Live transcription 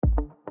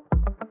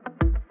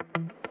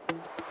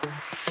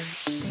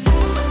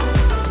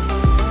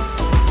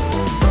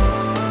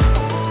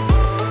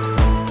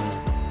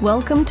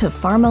Welcome to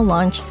Pharma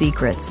Launch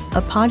Secrets,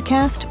 a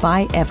podcast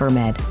by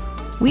Evermed.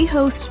 We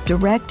host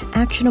direct,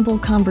 actionable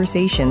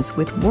conversations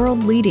with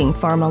world-leading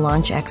pharma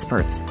launch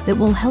experts that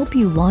will help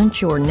you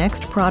launch your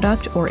next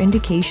product or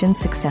indication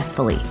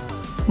successfully.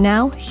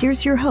 Now,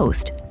 here's your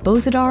host,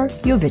 Vidyard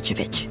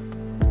Jovicevic.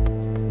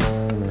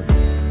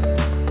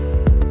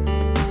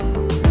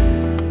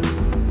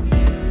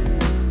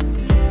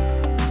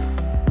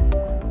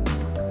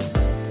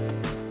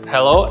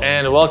 Hello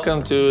and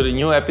welcome to the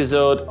new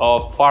episode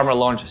of Pharma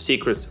Launch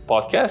Secrets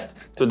podcast.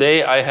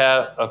 Today I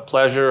have a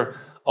pleasure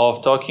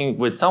of talking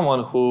with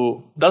someone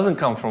who doesn't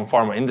come from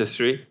pharma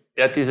industry,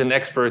 yet is an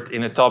expert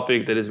in a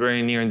topic that is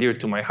very near and dear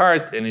to my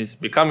heart and is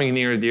becoming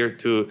near and dear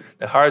to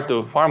the heart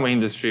of pharma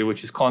industry,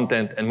 which is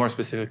content and more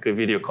specifically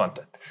video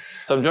content.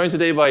 So I'm joined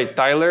today by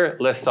Tyler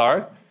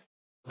Lessard.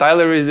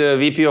 Tyler is the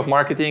VP of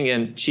Marketing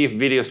and Chief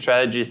Video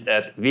Strategist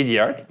at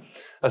Vidyard,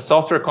 a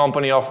software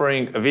company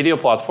offering a video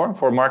platform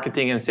for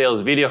marketing and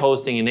sales, video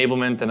hosting,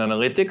 enablement, and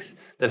analytics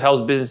that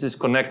helps businesses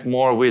connect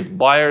more with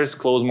buyers,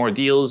 close more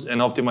deals, and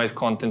optimize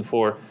content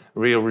for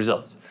real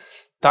results.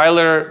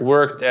 Tyler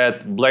worked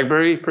at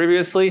BlackBerry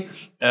previously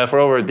for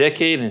over a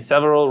decade in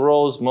several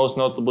roles, most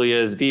notably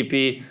as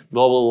VP,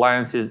 Global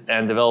Alliances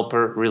and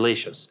Developer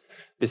Relations.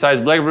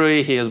 Besides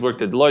BlackBerry, he has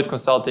worked at Deloitte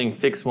Consulting,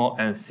 Fixmo,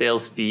 and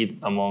SalesFeed,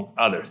 among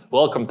others.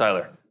 Welcome,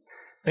 Tyler.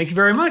 Thank you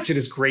very much. It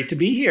is great to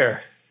be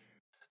here.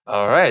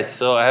 All right,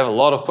 so I have a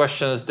lot of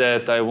questions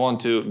that I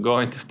want to go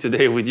into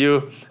today with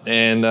you,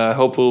 and I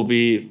hope will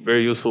be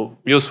very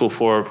useful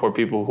for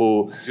people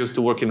who used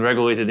to work in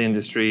regulated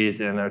industries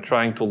and are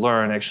trying to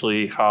learn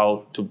actually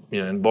how to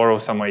borrow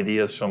some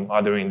ideas from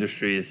other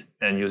industries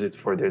and use it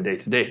for their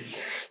day-to-day.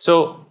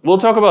 So we'll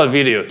talk about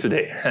video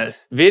today.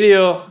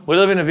 Video, we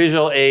live in a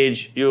visual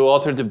age. You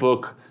authored the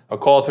book, or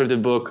co-authored the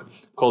book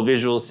called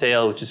Visual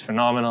Sale, which is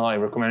phenomenal. I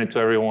recommend it to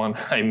everyone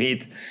I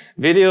meet.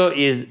 Video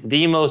is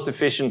the most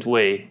efficient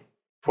way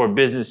for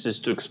businesses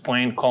to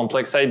explain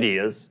complex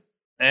ideas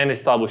and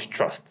establish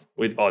trust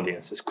with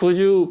audiences. Could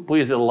you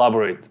please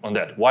elaborate on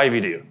that? Why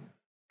video?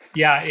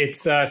 Yeah,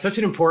 it's such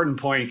an important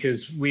point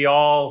because we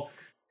all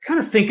kind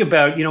of think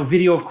about,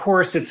 video, of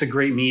course, it's a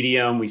great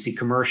medium. We see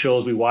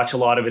commercials, we watch a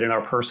lot of it in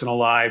our personal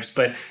lives.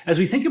 But as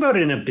we think about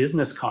it in a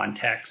business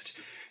context,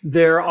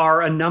 there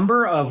are a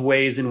number of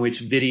ways in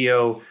which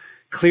video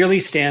clearly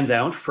stands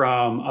out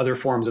from other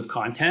forms of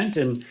content.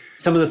 And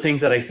some of the things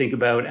that I think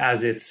about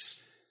as its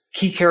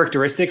key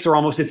characteristics or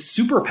almost its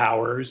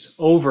superpowers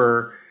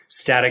over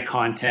static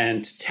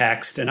content,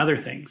 text, and other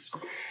things.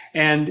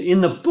 And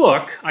in the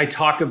book, I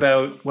talk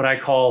about what I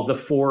call the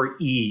 4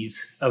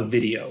 E's of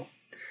video.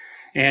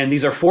 And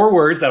these are 4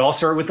 words that all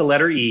start with the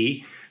letter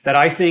E that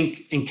I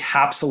think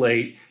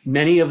encapsulate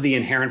many of the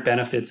inherent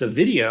benefits of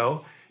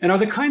video and are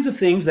the kinds of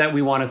things that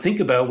we want to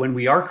think about when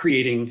we are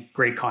creating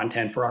great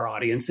content for our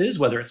audiences,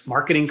 whether it's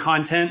marketing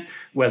content,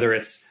 whether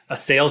it's a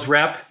sales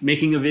rep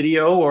making a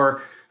video,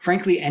 or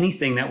frankly,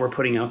 anything that we're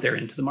putting out there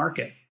into the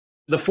market.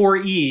 The 4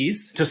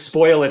 E's, to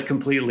spoil it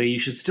completely, you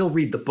should still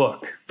read the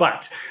book.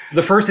 But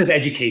the first is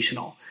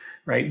educational,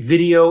 right?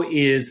 Video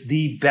is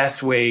the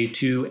best way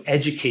to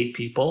educate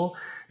people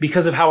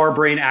because of how our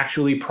brain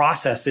actually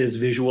processes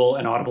visual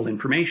and audible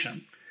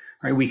information.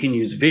 Right? We can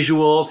use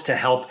visuals to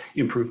help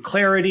improve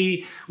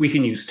clarity. We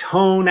can use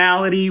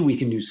tonality. We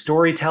can use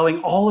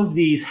storytelling. All of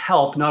these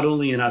help not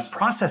only in us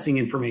processing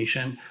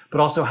information,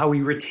 but also how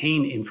we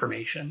retain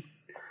information.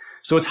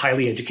 So it's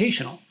highly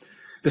educational.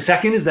 The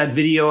second is that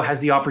video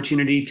has the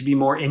opportunity to be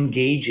more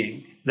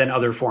engaging than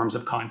other forms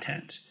of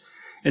content.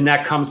 And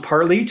that comes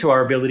partly to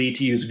our ability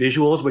to use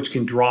visuals, which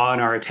can draw on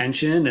our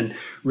attention and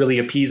really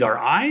appease our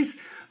eyes,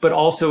 but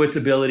also its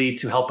ability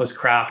to help us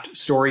craft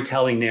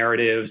storytelling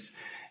narratives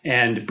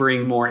and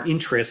bring more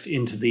interest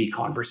into the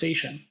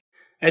conversation.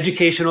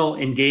 Educational,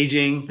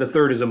 engaging. The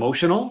third is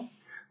emotional,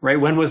 right?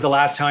 When was the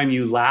last time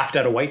you laughed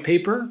at a white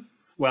paper?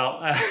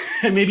 Well,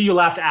 maybe you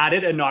laughed at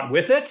it and not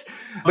with it,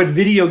 but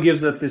video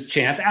gives us this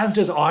chance, as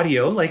does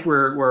audio, like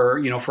we're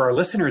for our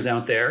listeners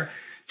out there,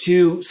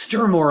 to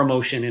stir more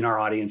emotion in our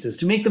audiences,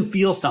 to make them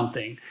feel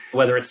something,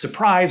 whether it's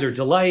surprise or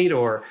delight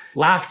or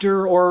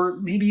laughter, or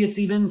maybe it's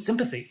even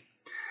sympathy.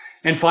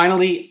 And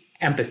finally,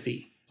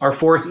 empathy. Our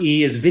 4th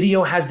E is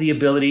video has the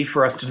ability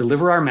for us to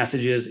deliver our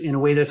messages in a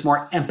way that's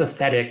more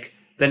empathetic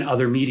than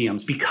other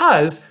mediums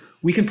because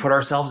we can put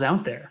ourselves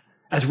out there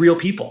as real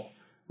people,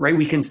 right?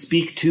 We can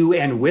speak to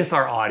and with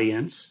our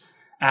audience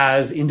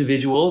as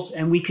individuals,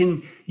 and we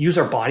can use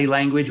our body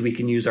language, we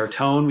can use our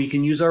tone, we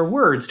can use our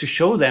words to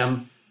show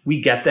them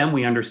we get them,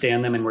 we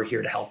understand them, and we're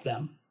here to help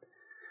them.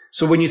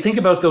 So when you think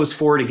about those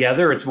 4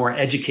 together, it's more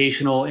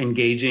educational,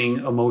 engaging,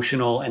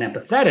 emotional, and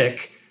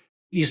empathetic.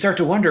 You start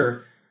to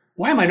wonder,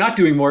 why am I not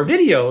doing more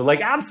video?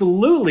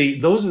 Absolutely,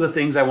 those are the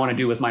things I want to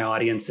do with my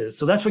audiences.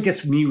 So that's what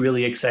gets me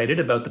really excited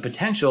about the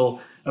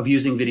potential of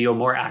using video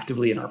more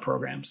actively in our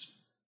programs.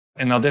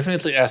 And I'll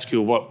definitely ask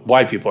you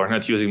why people are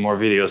not using more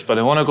videos, but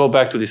I want to go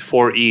back to these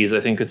 4 E's. I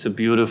think it's a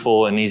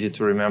beautiful and easy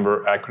to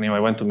remember acronym.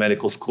 I went to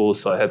medical school,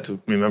 so I had to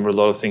remember a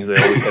lot of things.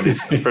 I always had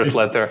this first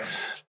letter.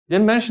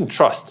 Didn't mention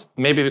trust,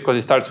 maybe because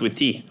it starts with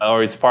T,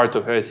 or it's part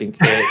of everything.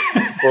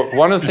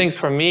 One of the things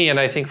for me, and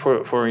I think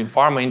for in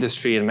pharma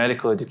industry and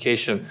medical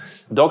education,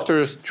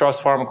 doctors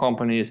trust pharma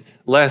companies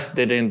less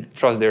than they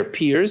trust their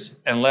peers,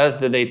 and less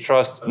than they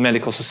trust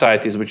medical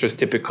societies, which is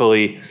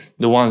typically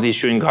the ones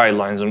issuing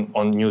guidelines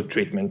on new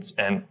treatments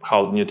and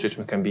how new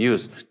treatment can be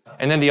used.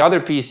 And then the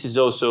other piece is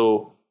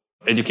also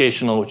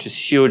educational, which is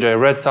huge. I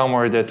read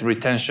somewhere that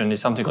retention is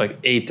something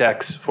like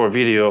 8x for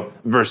video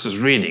versus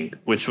reading,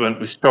 which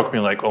struck me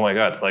like, oh my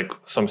God, like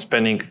so I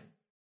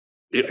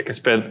can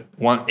spend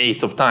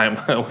 1/8 of time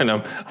when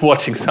I'm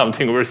watching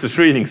something versus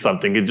reading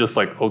something. It's just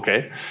like,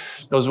 okay.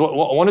 I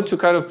wanted to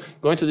kind of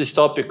go into this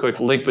topic, like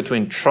link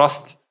between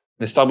trust,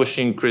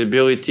 establishing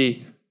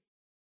credibility,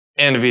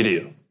 and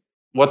video.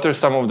 What are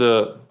some of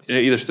the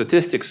either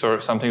statistics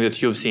or something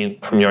that you've seen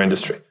from your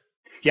industry?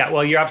 Yeah,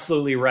 well, you're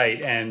absolutely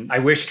right. And I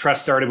wish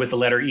trust started with the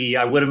letter E.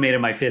 I would have made it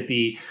my fifth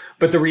E.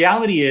 But the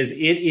reality is it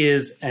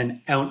is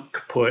an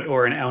output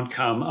or an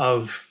outcome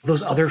of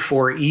those other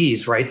four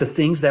E's, right? The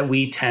things that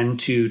we tend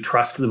to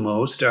trust the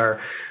most are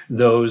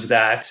those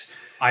that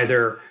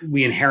either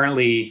we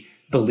inherently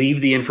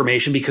believe the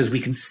information because we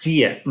can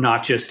see it,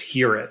 not just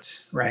hear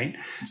it, right?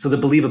 So the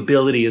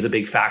believability is a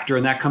big factor,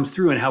 and that comes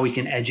through in how we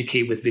can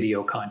educate with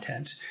video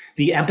content.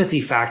 The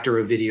empathy factor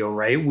of video,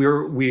 right?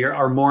 We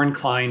are more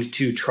inclined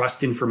to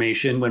trust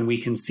information when we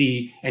can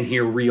see and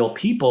hear real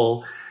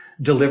people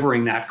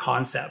delivering that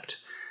concept.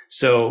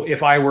 So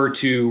if I were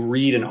to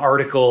read an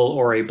article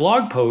or a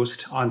blog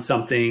post on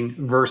something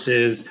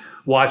versus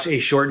watch a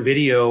short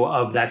video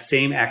of that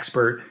same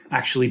expert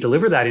actually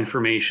deliver that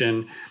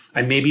information,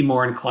 I may be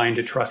more inclined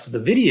to trust the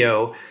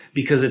video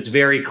because it's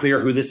very clear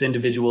who this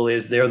individual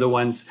is. They're the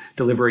ones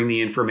delivering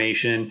the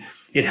information.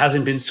 It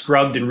hasn't been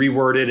scrubbed and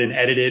reworded and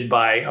edited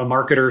by a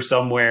marketer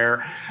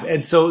somewhere.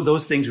 And so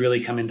those things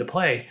really come into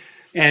play.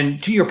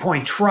 And to your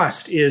point,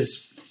 trust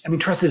is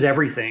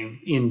everything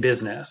in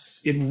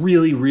business. It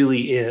really,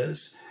 really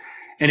is.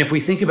 And if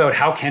we think about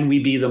how can we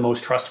be the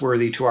most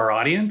trustworthy to our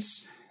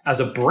audience, as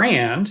a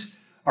brand,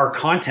 our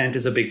content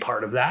is a big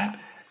part of that.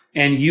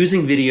 And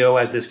using video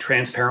as this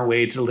transparent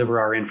way to deliver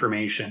our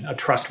information, a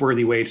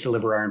trustworthy way to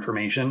deliver our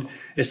information,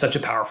 is such a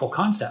powerful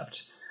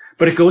concept.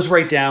 But it goes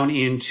right down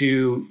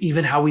into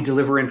even how we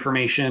deliver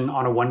information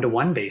on a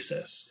one-to-one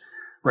basis,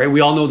 right?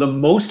 We all know the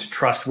most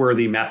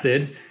trustworthy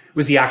method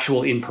was the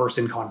actual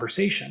in-person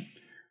conversation,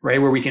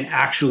 right? Where we can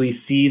actually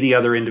see the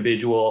other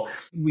individual.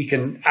 We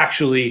can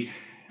actually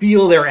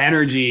feel their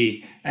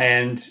energy.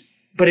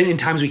 But in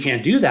times we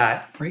can't do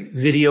that, right?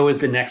 Video is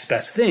the next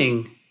best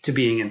thing to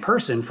being in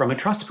person from a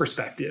trust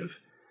perspective.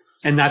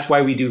 And that's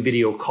why we do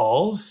video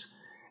calls.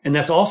 And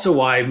that's also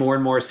why more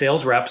and more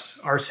sales reps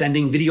are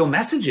sending video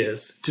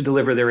messages to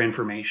deliver their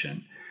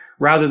information,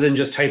 rather than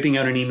just typing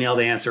out an email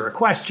to answer a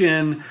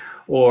question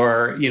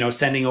or,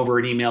 sending over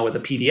an email with a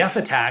PDF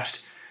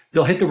attached.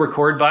 They'll hit the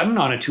record button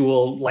on a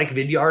tool like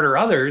Vidyard or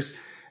others.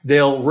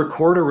 They'll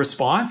record a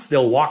response.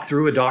 They'll walk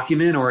through a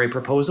document or a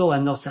proposal,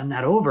 and they'll send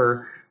that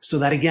over so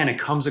that, again, it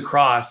comes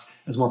across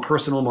as more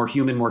personal, more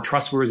human, more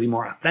trustworthy,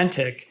 more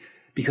authentic,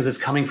 because it's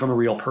coming from a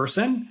real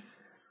person.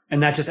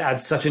 And that just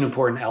adds such an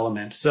important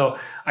element. So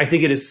I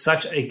think it is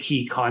such a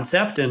key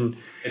concept. And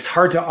it's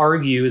hard to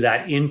argue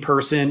that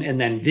in-person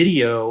and then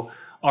video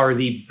are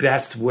the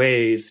best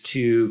ways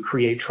to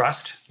create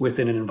trust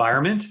within an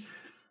environment.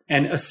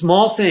 And a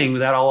small thing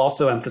that I'll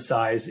also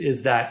emphasize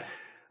is that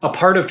a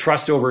part of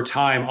trust over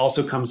time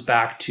also comes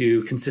back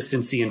to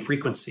consistency and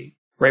frequency,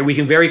 right? We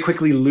can very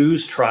quickly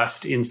lose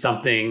trust in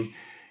something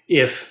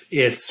if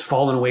it's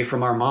fallen away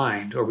from our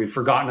mind, or we've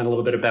forgotten a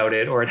little bit about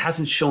it, or it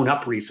hasn't shown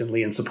up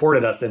recently and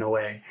supported us in a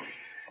way.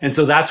 And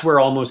so that's where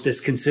almost this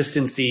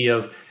consistency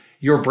of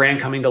your brand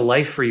coming to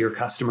life for your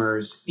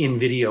customers in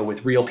video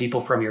with real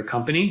people from your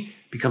company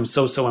becomes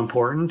so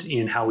important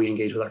in how we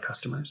engage with our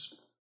customers.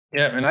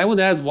 Yeah, and I would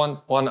add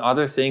one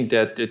other thing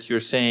that you're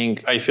saying.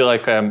 I feel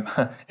like I'm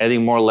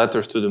adding more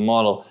letters to the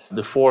model.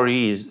 The 4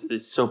 E's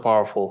is so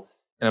powerful.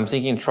 And I'm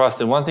thinking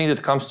trust. And one thing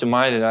that comes to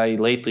mind that I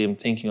lately am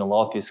thinking a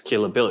lot is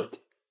scalability.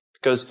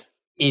 Because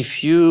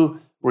if you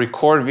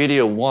record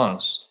video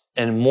once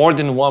and more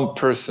than one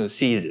person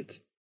sees it,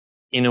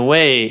 in a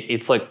way,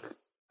 it's like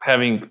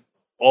having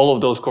all of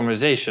those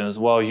conversations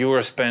while you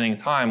are spending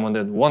time on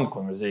that one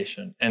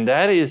conversation. And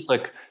that is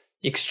like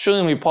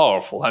extremely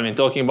powerful. I mean,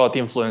 talking about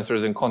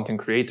influencers and content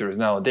creators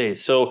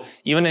nowadays. So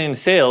even in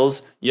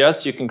sales,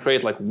 yes, you can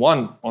create like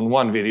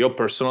one-on-one video,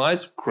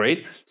 personalized,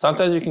 great.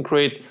 Sometimes you can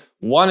create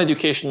one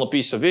educational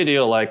piece of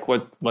video, like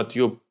what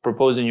you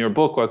propose in your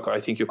book, or I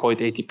think you call it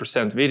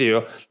 80%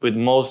 video, with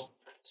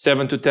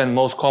 7 to 10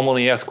 most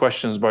commonly asked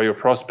questions by your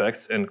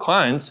prospects and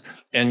clients.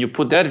 And you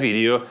put that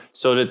video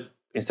so that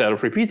instead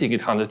of repeating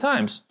it 100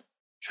 times,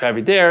 you have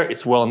it there,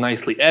 it's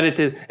nicely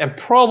edited, and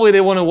probably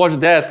they want to watch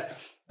that.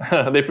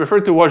 They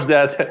prefer to watch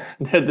that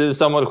than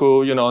someone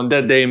who, on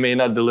that day may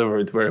not deliver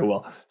it very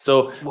well.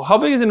 So how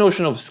big is the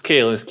notion of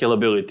scale and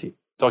scalability?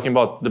 Talking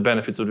about the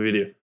benefits of the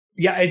video.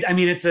 Yeah,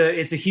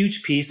 it's a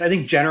huge piece. I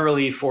think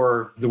generally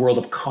for the world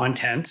of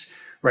content,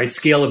 right?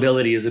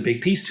 Scalability is a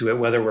big piece to it,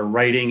 whether we're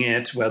writing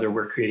it, whether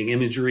we're creating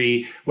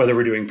imagery, whether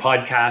we're doing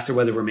podcasts, or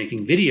whether we're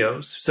making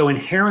videos. So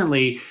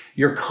inherently,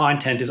 your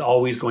content is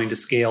always going to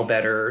scale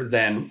better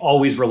than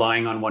always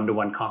relying on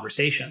one-to-one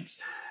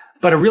conversations.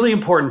 But a really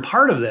important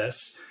part of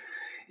this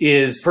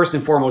is, first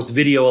and foremost,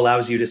 video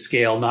allows you to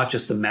scale not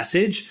just the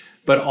message,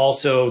 but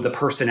also the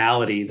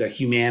personality, the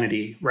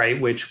humanity, right?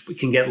 Which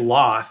can get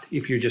lost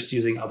if you're just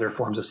using other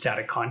forms of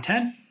static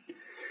content.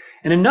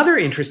 And another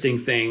interesting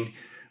thing,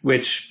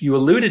 which you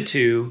alluded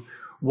to,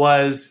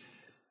 was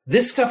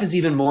this stuff is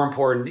even more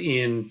important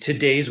in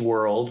today's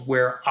world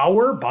where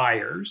our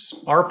buyers,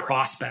 our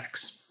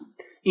prospects,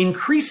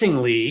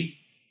 increasingly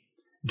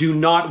do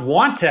not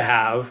want to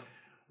have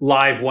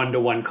live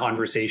one-to-one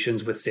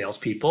conversations with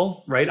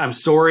salespeople, right? I'm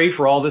sorry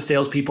for all the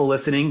salespeople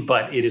listening,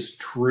 but it is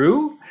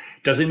true.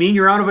 Doesn't mean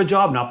you're out of a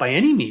job, not by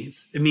any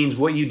means. It means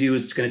what you do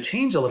is going to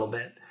change a little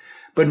bit.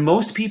 But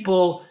most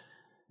people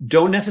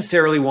don't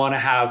necessarily want to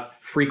have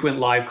frequent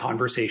live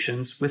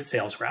conversations with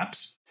sales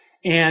reps.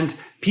 And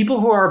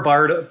people who are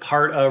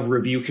part of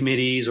review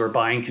committees or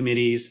buying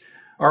committees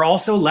are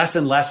also less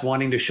and less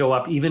wanting to show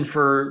up even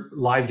for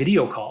live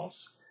video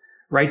calls.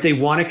 Right? They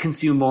want to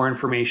consume more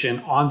information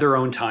on their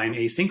own time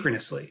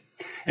asynchronously.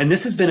 And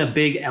this has been a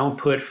big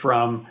output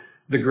from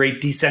the great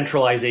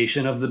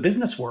decentralization of the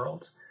business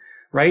world,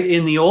 right?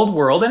 In the old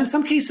world, and in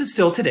some cases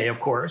still today,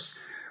 of course,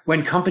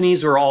 when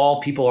companies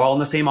people are all in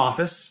the same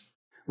office,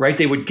 right?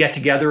 They would get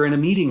together in a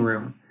meeting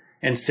room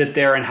and sit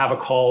there and have a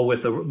call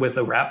with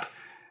a rep.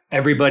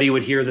 Everybody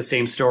would hear the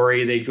same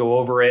story. They'd go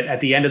over it. At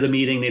the end of the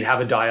meeting, they'd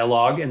have a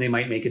dialogue and they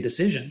might make a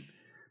decision.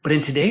 But in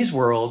today's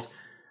world,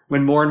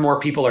 when more and more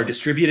people are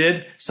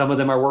distributed, some of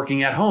them are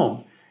working at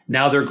home.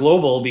 Now they're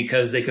global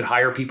because they could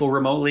hire people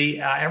remotely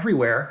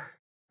everywhere.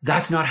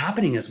 That's not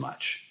happening as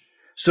much.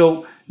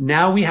 So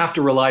now we have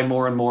to rely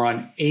more and more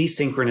on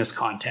asynchronous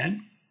content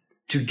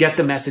to get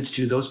the message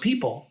to those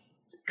people,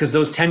 because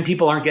those 10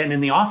 people aren't getting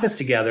in the office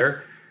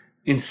together.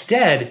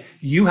 Instead,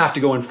 you have to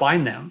go and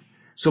find them.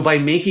 So by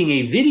making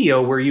a video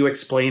where you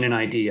explain an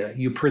idea,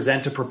 you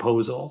present a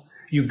proposal,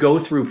 you go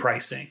through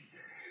pricing,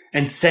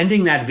 and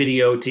sending that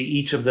video to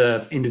each of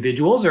the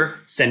individuals or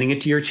sending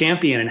it to your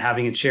champion and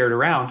having it shared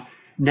around,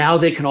 now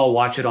they can all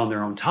watch it on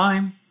their own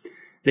time.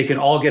 They can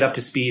all get up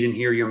to speed and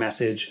hear your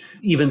message,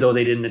 even though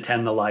they didn't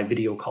attend the live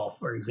video call,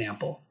 for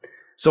example.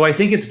 So I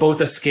think it's both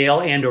a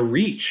scale and a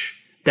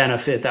reach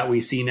benefit that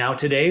we see now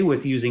today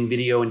with using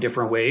video in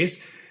different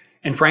ways.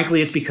 And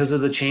frankly, it's because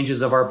of the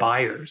changes of our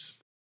buyers.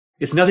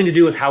 It's nothing to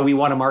do with how we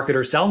want to market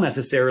or sell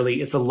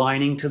necessarily. It's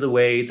aligning to the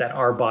way that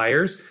our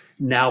buyers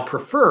now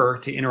prefer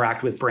to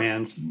interact with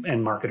brands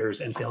and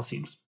marketers and sales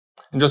teams.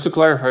 And just to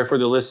clarify for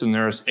the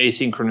listeners,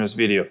 asynchronous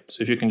video.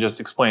 So if you can just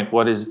explain,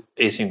 what is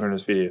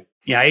asynchronous video?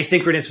 Yeah,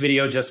 asynchronous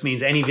video just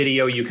means any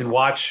video you can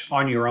watch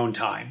on your own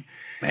time.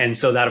 And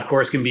so that, of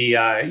course, can be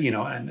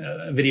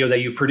a video that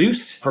you've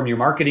produced from your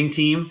marketing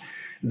team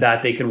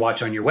that they can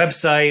watch on your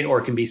website, or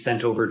it can be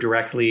sent over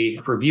directly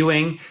for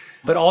viewing.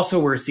 But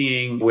also we're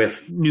seeing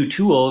with new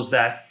tools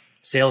that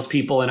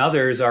salespeople and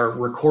others are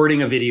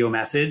recording a video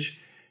message,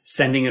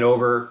 sending it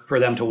over for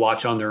them to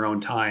watch on their own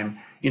time,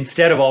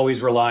 instead of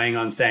always relying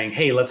on saying,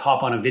 hey, let's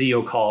hop on a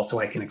video call so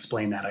I can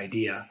explain that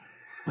idea.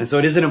 And so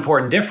it is an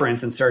important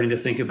difference in starting to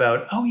think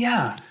about,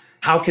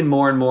 how can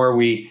more and more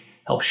we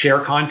help share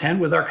content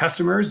with our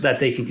customers that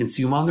they can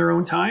consume on their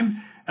own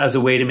time as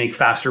a way to make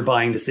faster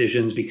buying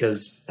decisions,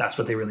 because that's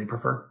what they really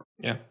prefer.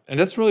 Yeah, and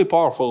that's really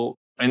powerful.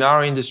 In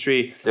our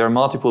industry, there are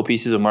multiple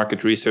pieces of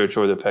market research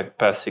over the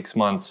past 6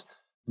 months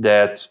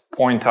that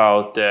point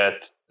out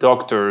that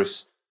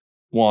doctors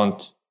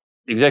want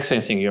the exact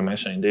same thing you're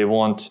mentioning. They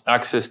want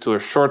access to a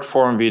short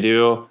form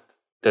video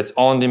that's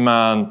on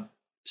demand.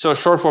 So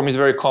short form is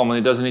very common.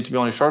 It doesn't need to be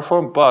only short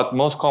form, but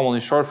most commonly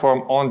short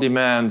form on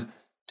demand.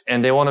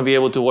 And they want to be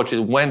able to watch it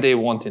when they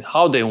want it,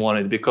 how they want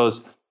it,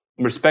 because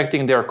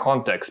respecting their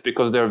context,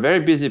 because they're very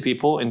busy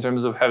people in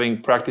terms of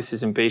having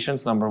practices and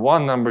patients, number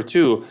one. Number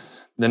two,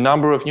 the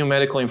number of new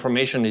medical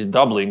information is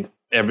doubling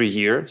every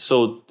year.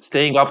 So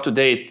staying up to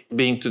date,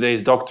 being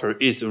today's doctor,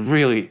 is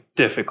really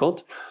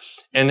difficult.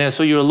 And then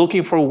so you're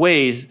looking for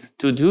ways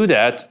to do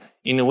that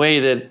in a way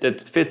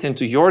that fits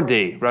into your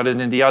day rather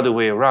than the other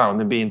way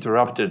around and be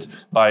interrupted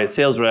by a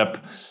sales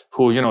rep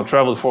who,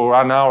 traveled for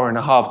an hour and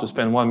a half to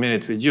spend 1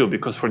 minute with you,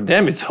 because for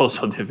them it's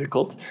also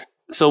difficult.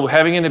 So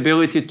having an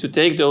ability to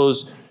take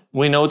those,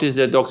 we notice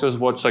that doctors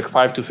watch like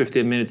 5 to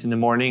 15 minutes in the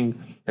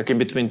morning, like in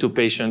between two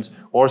patients,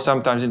 or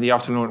sometimes in the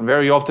afternoon,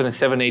 very often at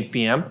 7, 8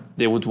 p.m.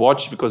 they would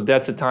watch, because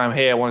that's the time,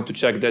 hey, I wanted to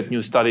check that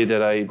new study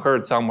that I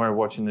heard somewhere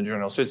watching the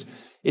journal. So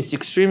it's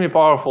extremely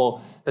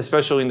powerful,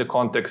 especially in the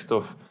context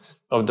of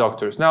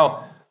doctors.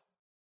 Now,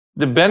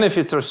 the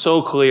benefits are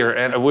so clear,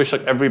 and I wish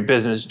like every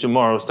business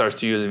tomorrow starts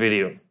to use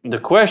video. The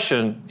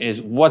question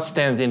is, what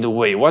stands in the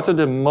way? What are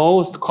the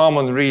most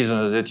common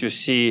reasons that you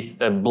see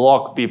that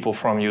block people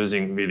from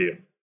using video?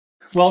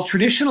 Well,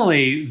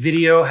 traditionally,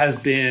 video has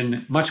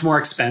been much more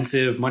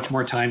expensive, much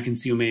more time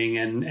consuming,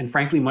 and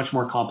frankly, much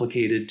more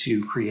complicated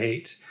to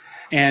create.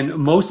 And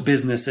most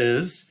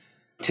businesses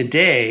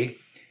today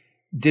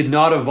did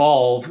not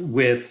evolve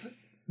with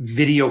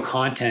video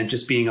content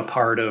just being a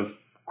part of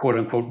quote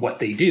unquote what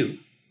they do,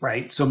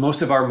 right? So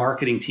most of our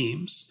marketing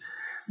teams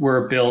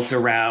were built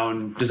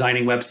around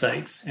designing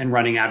websites and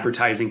running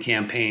advertising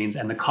campaigns.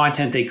 And the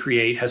content they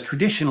create has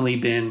traditionally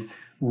been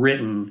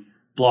written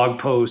blog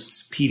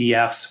posts,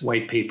 PDFs,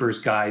 white papers,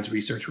 guides,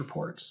 research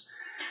reports.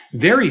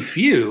 Very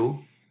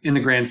few, in the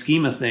grand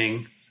scheme of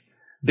things,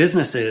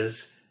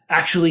 businesses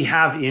actually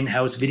have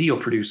in-house video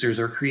producers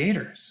or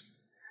creators,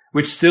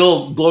 which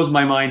still blows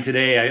my mind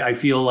today. I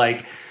feel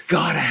like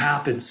gotta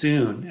happen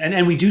soon.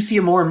 And we do see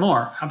it more and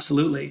more,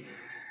 absolutely.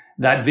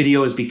 That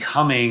video is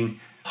becoming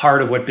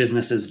part of what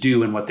businesses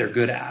do and what they're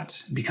good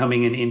at,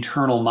 becoming an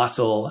internal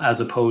muscle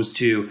as opposed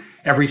to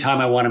every time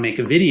I want to make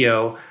a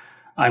video,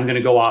 I'm going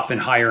to go off and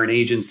hire an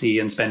agency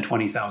and spend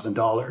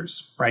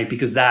 $20,000, right?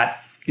 Because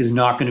that is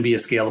not going to be a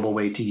scalable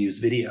way to use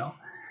video.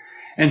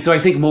 And so I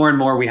think more and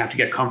more we have to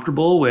get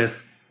comfortable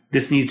with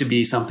this needs to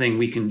be something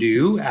we can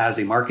do as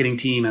a marketing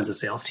team, as a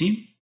sales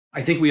team.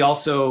 I think we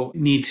also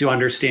need to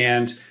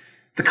understand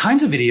the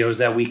kinds of videos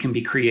that we can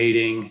be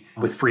creating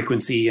with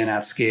frequency and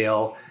at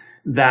scale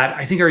that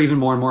I think are even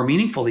more and more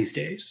meaningful these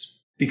days,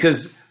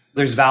 because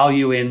there's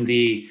value in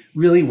the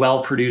really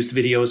well-produced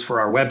videos for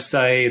our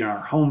website and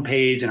our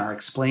homepage and our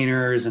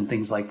explainers and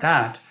things like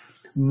that.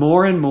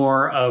 More and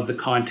more of the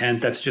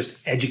content that's just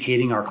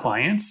educating our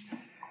clients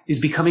is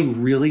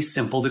becoming really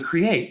simple to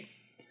create.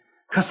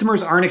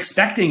 Customers aren't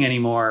expecting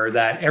anymore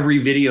that every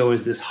video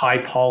is this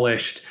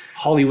high-polished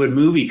Hollywood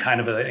movie kind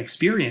of an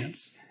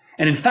experience.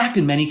 And in fact,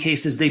 in many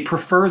cases, they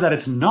prefer that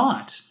it's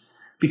not,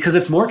 because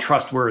it's more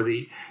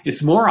trustworthy,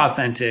 it's more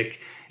authentic,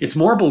 it's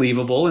more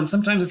believable, and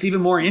sometimes it's even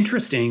more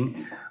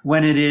interesting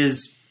when it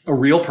is a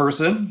real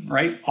person,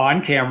 right,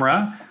 on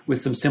camera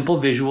with some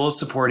simple visuals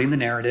supporting the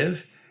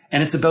narrative.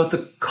 And it's about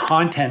the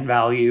content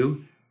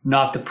value,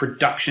 not the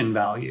production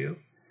value.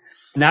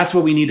 And that's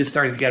what we need to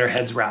start to get our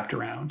heads wrapped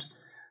around.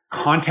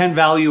 Content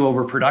value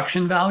over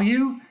production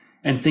value,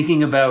 and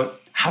thinking about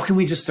how can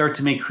we just start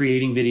to make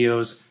creating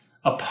videos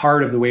a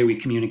part of the way we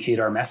communicate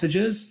our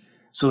messages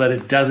so that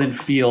it doesn't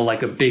feel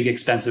like a big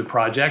expensive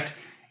project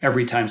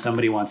every time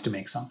somebody wants to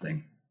make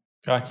something.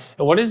 Right.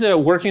 What is the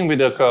working with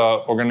the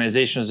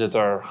organizations that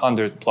are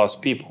 100 plus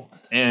people?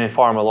 In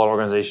pharma, a lot of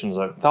organizations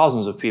are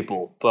thousands of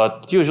people,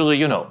 but usually,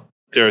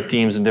 there are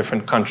teams in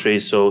different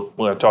countries, so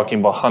we're talking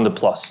about 100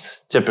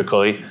 plus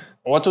typically.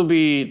 What would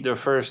be their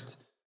first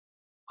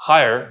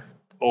hire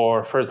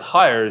or first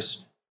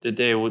hires that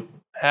they would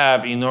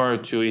have in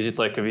order to, is it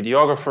like a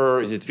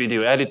videographer? Is it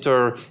video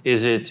editor?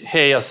 Is it,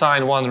 hey,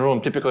 assign one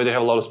room? Typically they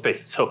have a lot of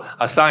space. So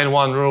assign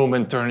one room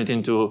and turn it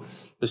into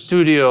the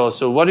studio.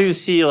 So what do you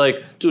see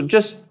to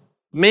just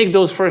make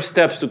those first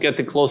steps to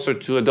get closer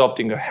to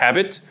adopting a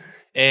habit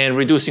and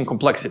reducing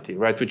complexity,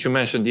 right? Which you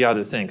mentioned the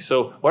other thing.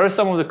 So what are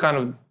some of the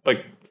kind of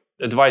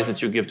advice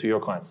that you give to your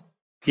clients?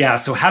 Yeah,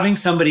 so having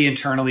somebody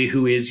internally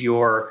who is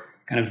your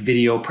kind of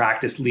video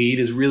practice lead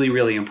is really,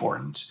 really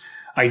important.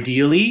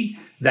 Ideally,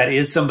 that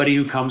is somebody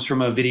who comes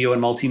from a video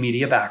and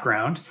multimedia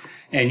background,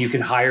 and you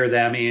can hire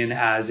them in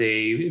as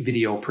a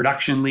video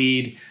production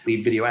lead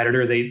video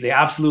editor. They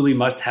absolutely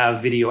must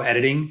have video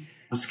editing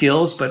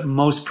skills, but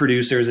most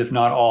producers, if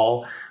not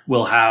all,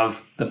 will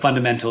have the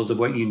fundamentals of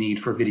what you need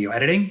for video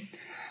editing.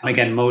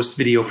 Again, most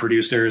video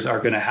producers are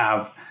going to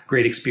have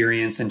great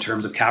experience in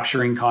terms of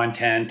capturing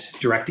content,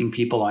 directing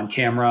people on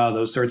camera,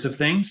 those sorts of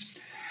things.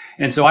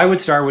 And so I would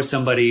start with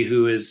somebody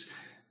who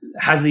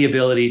has the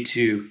ability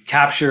to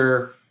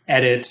capture,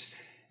 edit,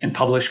 and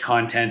publish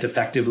content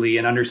effectively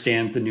and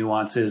understands the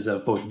nuances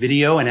of both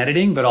video and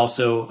editing, but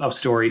also of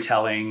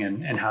storytelling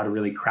and how to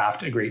really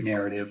craft a great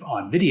narrative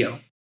on video.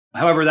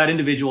 However, that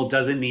individual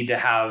doesn't need to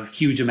have a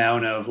huge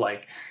amount of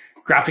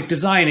graphic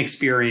design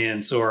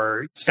experience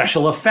or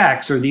special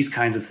effects or these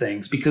kinds of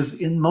things, because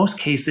in most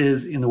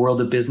cases in the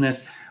world of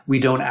business, we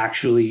don't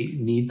actually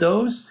need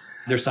those.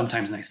 They're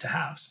sometimes nice to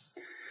haves.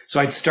 So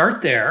I'd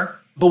start there.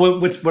 But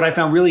what I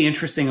found really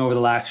interesting over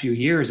the last few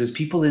years is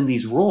people in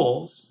these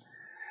roles,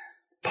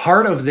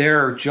 part of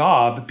their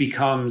job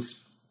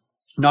becomes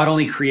not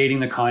only creating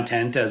the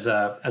content as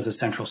a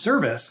central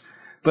service,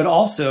 but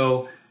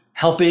also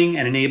helping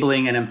and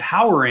enabling and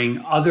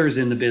empowering others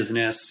in the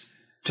business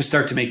to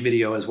start to make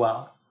video as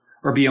well,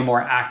 or be a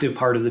more active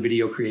part of the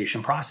video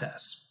creation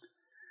process.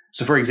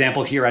 So for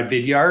example, here at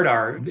Vidyard,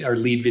 our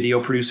lead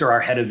video producer, our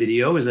head of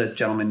video is a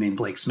gentleman named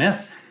Blake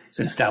Smith. He's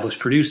an established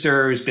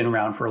producer who's been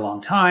around for a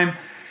long time.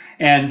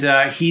 And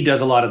he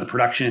does a lot of the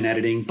production and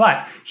editing,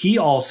 but he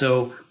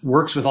also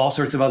works with all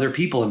sorts of other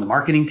people in the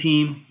marketing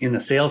team, in the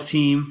sales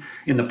team,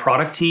 in the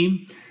product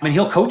team. And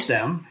he'll coach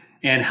them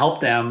and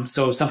help them.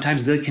 So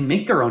sometimes they can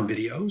make their own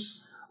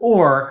videos,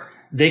 or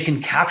they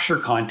can capture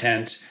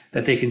content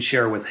that they can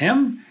share with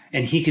him,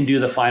 and he can do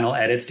the final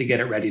edits to get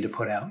it ready to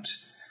put out.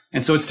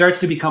 And so it starts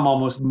to become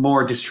almost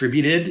more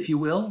distributed, if you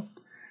will.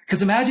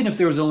 Because imagine if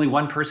there was only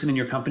one person in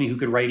your company who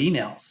could write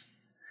emails.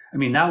 I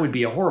mean, that would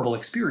be a horrible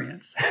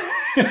experience.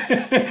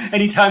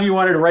 Anytime you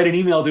wanted to write an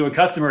email to a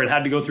customer, it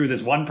had to go through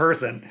this one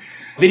person.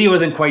 Video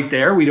isn't quite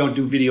there. We don't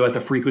do video at the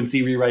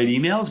frequency we write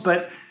emails,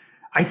 but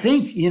I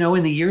think,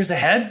 in the years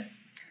ahead,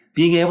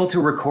 being able to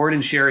record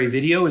and share a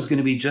video is going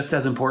to be just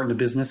as important a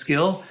business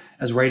skill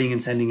as writing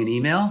and sending an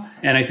email.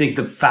 And I think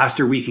the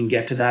faster we can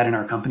get to that in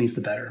our companies,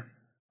 the better.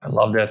 I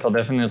love that. I'll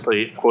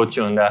definitely quote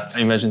you on that.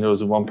 I imagine there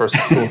was one person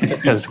who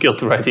has a skill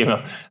to write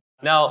emails.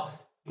 Now,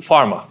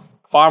 pharma.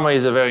 Pharma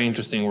is a very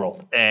interesting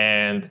world.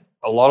 And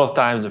a lot of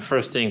times the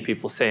first thing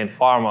people say in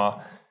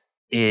pharma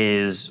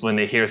is when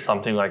they hear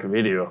something like a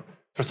video.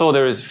 First of all,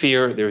 there is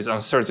fear, there is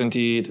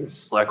uncertainty,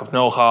 there's lack of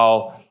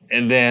know-how.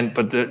 And then,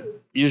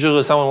 usually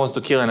if someone wants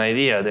to kill an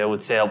idea, they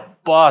would say,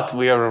 but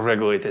we are a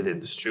regulated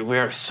industry. We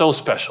are so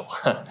special,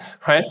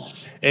 right?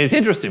 And it's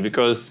interesting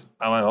because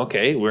I'm like,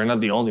 okay, we're not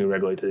the only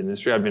regulated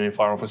industry. I've been in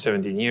pharma for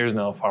 17 years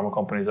now. Pharma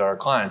companies are our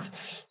clients.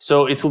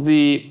 So it will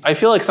be, I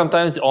feel like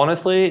sometimes,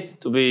 honestly,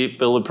 to be a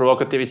little bit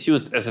provocative, it's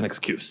used as an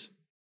excuse,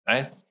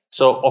 right?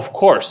 So of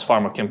course,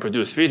 pharma can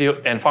produce video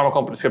and pharma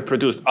companies have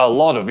produced a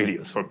lot of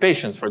videos for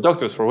patients, for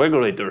doctors, for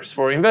regulators,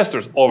 for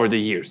investors over the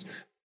years.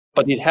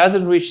 But it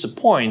hasn't reached the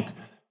point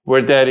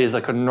where that is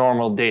like a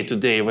normal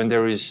day-to-day when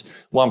there is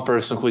one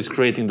person who is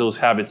creating those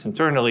habits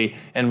internally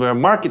and where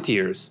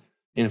marketeers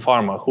in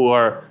pharma who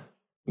are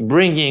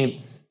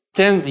bringing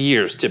 10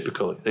 years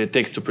typically it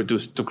takes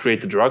to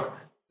create a drug,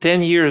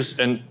 10 years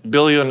and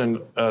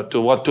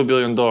 $2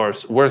 billion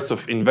worth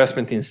of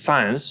investment in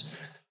science,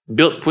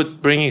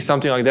 bringing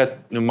something like that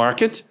in the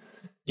market,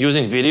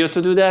 using video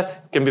to do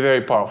that can be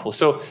very powerful.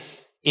 So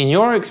in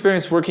your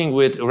experience working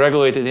with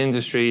regulated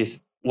industries,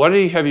 what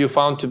have you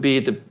found to be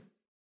the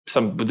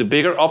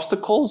bigger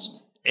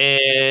obstacles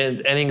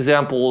and any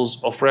examples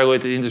of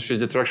regulated industries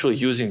that are actually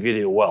using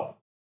video well?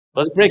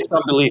 Let's break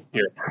some belief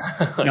here.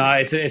 No,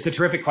 it's a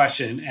terrific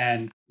question.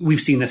 And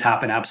we've seen this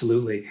happen,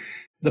 absolutely.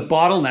 The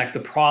bottleneck, the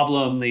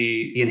problem,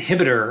 the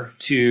inhibitor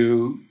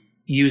to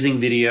using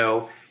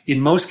video, in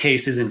most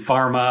cases in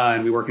pharma,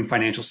 and we work in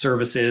financial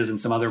services and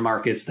some other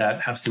markets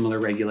that have similar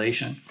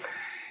regulation,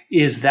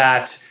 is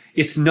that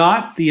it's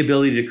not the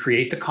ability to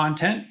create the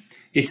content.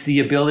 It's the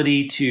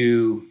ability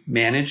to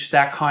manage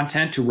that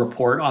content, to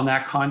report on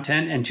that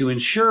content, and to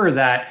ensure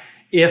that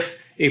if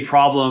a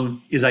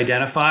problem is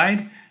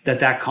identified,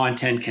 that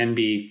content can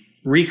be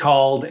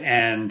recalled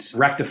and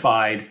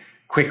rectified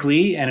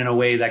quickly and in a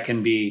way that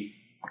can be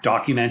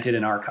documented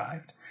and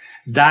archived.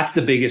 That's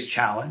the biggest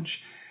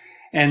challenge.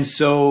 And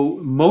so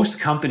most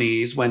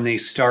companies, when they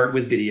start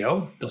with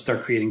video, they'll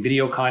start creating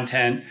video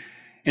content.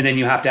 And then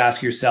you have to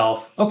ask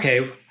yourself,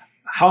 okay,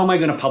 how am I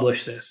going to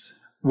publish this?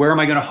 Where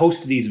am I going to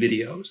host these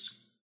videos?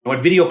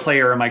 What video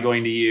player am I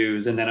going to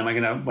use? And then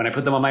when I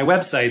put them on my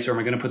websites, or am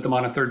I going to put them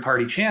on a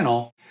third-party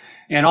channel?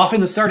 And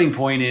often the starting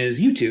point is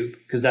YouTube,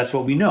 because that's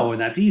what we know,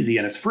 and that's easy,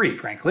 and it's free,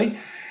 frankly.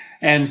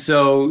 And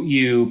so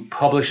you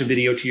publish a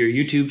video to your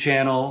YouTube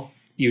channel,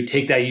 you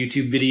take that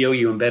YouTube video,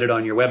 you embed it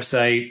on your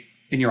website,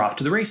 and you're off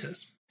to the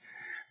races.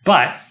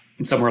 But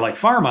in somewhere like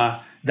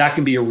pharma, that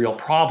can be a real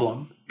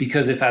problem,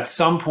 because if at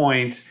some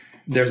point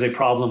there's a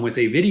problem with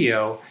a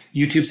video,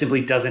 YouTube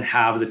simply doesn't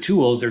have the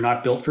tools. They're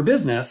not built for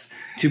business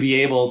to be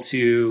able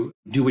to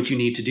do what you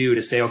need to do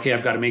to say, okay,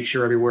 I've got to make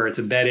sure everywhere it's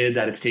embedded,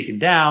 that it's taken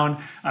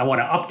down. I want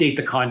to update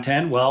the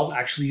content. Well,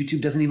 actually,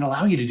 YouTube doesn't even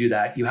allow you to do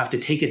that. You have to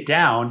take it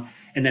down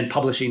and then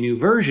publish a new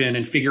version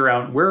and figure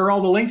out where are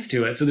all the links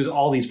to it. So there's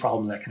all these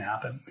problems that can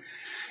happen.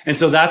 And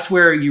so that's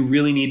where you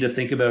really need to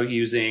think about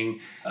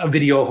using a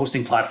video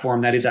hosting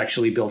platform that is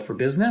actually built for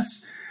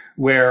business,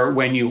 where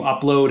when you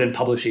upload and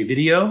publish a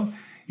video,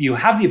 you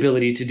have the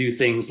ability to do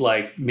things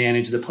like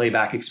manage the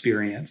playback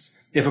experience.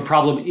 If a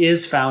problem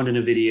is found in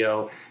a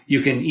video,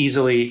 you can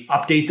easily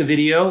update the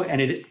video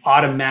and it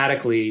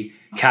automatically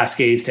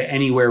cascades to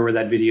anywhere where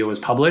that video is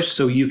published,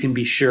 so you can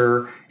be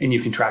sure and you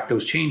can track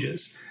those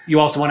changes. You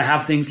also want to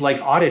have things like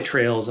audit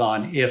trails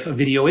on if a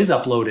video is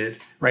uploaded,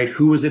 right?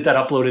 Who was it that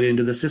uploaded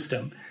into the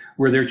system?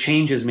 Were there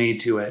changes made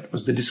to it?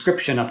 Was the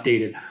description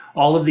updated?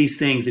 All of these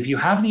things, if you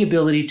have the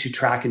ability to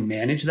track and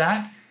manage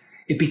that,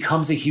 it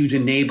becomes a huge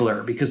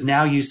enabler, because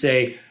now you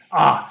say,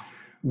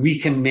 we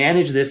can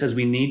manage this as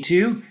we need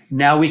to.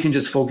 Now we can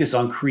just focus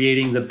on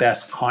creating the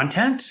best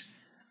content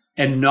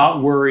and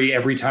not worry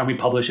every time we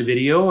publish a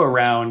video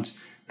around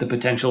the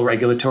potential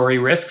regulatory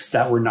risks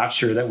that we're not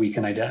sure that we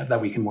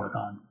can work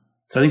on.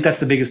 So I think that's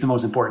the biggest and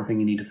most important thing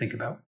you need to think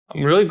about.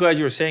 I'm really glad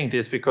you're saying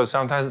this, because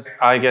sometimes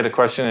I get a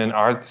question and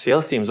our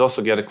sales teams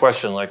also get a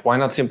question like, why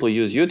not simply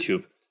use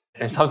YouTube?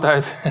 And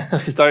sometimes we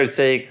started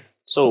saying,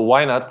 so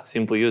why not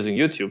simply using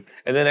YouTube?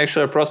 And then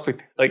actually a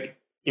prospect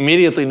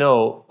immediately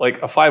know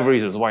 5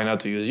 reasons why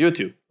not to use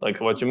YouTube. Like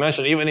what you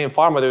mentioned, even in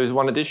pharma, there is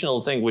one additional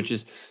thing, which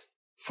is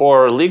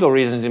for legal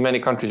reasons in many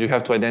countries, you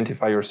have to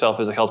identify yourself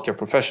as a healthcare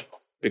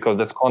professional, because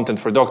that's content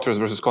for doctors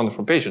versus content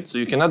for patients. So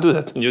you cannot do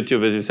that on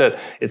YouTube, as you said.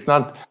 It's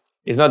not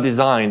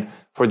designed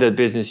for that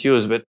business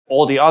use, but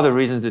all the other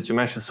reasons that you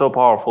mentioned so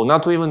powerful,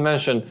 not to even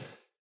mention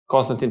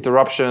constant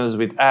interruptions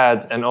with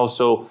ads and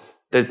also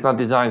that's not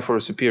designed for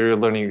a superior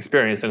learning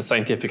experience and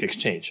scientific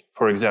exchange,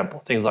 for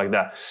example, things like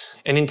that.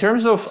 And in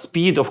terms of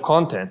speed of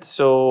content,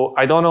 so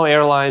I don't know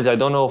airlines, I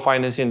don't know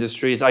finance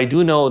industries. I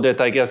do know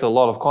that I get a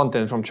lot of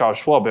content from Charles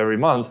Schwab every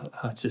month,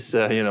 which is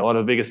one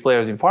of the biggest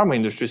players in pharma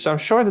industry. So I'm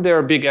sure that there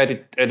are big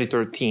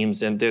editor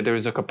teams and there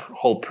is a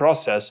whole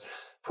process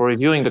for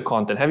reviewing the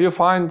content. Have you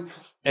found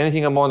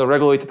anything among the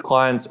regulated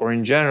clients or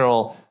in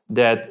general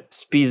that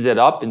speeds that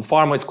up? In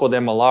pharma, it's called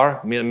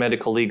MLR,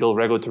 medical legal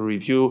regulatory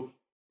review.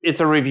 It's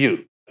a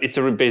review. It's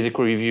a basic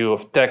review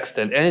of text,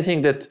 and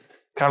anything that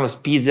kind of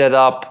speeds that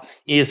up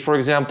is, for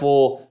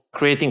example,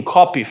 creating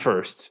copy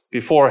first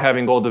before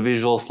having all the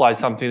visual slides,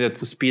 something that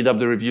will speed up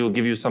the review,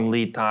 give you some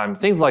lead time,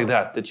 things like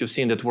that you've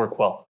seen that work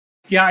well.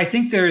 Yeah, I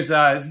think there's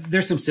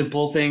some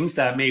simple things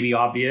that may be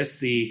obvious.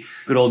 The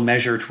good old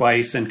measure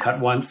twice and cut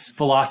once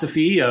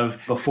philosophy of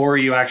before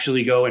you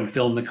actually go and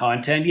film the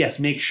content, yes,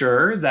 make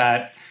sure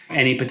that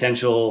any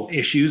potential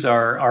issues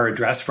are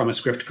addressed from a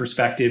script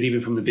perspective,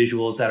 even from the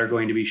visuals that are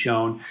going to be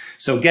shown.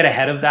 So get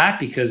ahead of that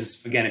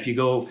because, again, if you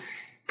go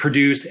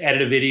produce,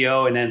 edit a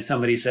video, and then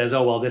somebody says,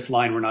 oh, well, this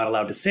line we're not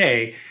allowed to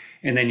say,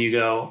 and then you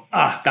go,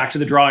 back to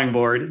the drawing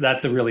board,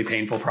 that's a really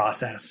painful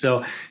process.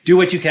 So do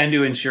what you can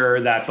to ensure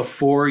that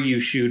before you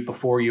shoot,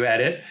 before you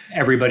edit,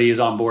 everybody is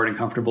on board and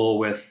comfortable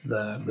with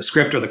the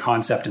script or the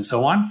concept and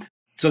so on.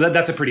 So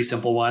that's a pretty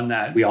simple one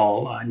that we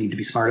all need to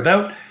be smart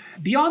about.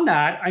 Beyond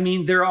that, I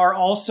mean, there are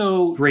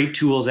also great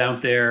tools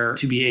out there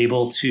to be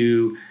able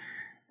to,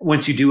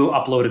 once you do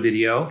upload a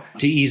video,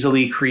 to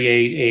easily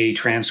create a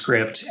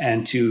transcript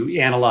and to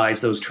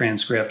analyze those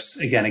transcripts,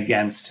 again,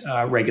 against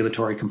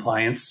regulatory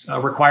compliance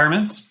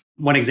requirements.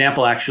 One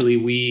example, actually,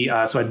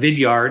 so at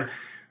Vidyard,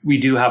 we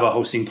do have a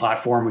hosting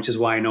platform, which is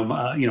why I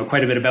know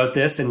quite a bit about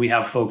this. And we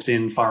have folks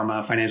in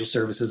pharma, financial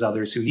services,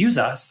 others who use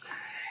us.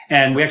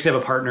 And we actually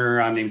have a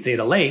partner named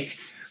Theta Lake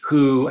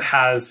who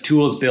has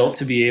tools built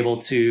to be able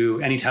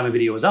to, anytime a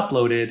video is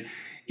uploaded,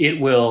 it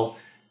will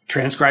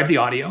transcribe the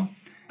audio,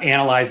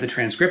 analyze the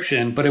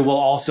transcription, but it will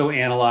also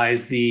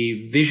analyze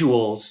the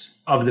visuals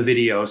of the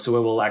video. So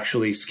it will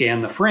actually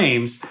scan the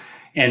frames.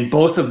 And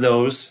both of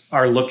those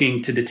are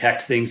looking to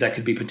detect things that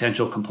could be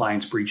potential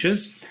compliance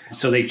breaches.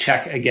 So they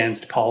check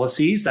against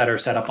policies that are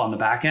set up on the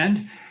back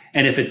end.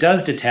 And if it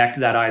does detect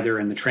that either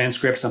in the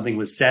transcript something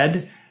was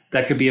said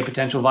that could be a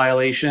potential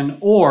violation,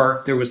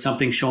 or there was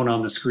something shown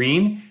on the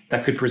screen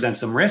that could present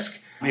some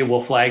risk, it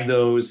will flag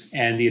those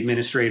and the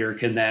administrator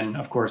can then,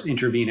 of course,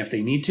 intervene if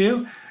they need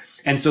to.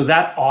 And so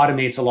that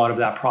automates a lot of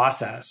that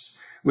process,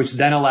 which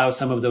then allows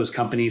some of those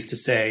companies to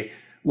say,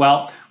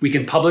 well, we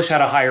can publish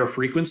at a higher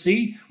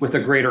frequency with a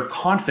greater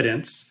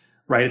confidence,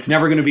 right? It's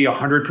never going to be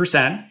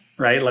 100%,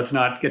 right? Let's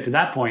not get to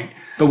that point.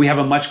 But we have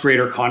a much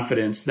greater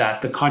confidence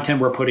that the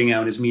content we're putting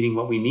out is meeting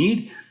what we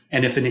need.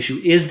 And if an issue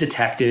is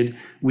detected,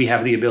 we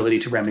have the ability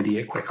to remedy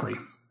it quickly.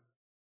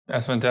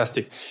 That's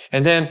fantastic.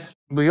 And then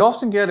we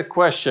often get a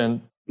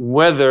question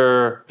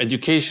whether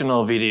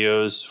educational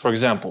videos, for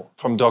example,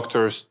 from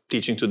doctors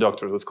teaching to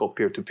doctors, what's called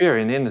peer-to-peer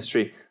in the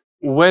industry,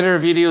 whether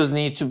videos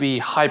need to be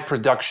high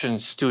production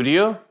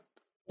studio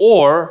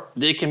or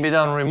they can be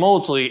done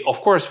remotely,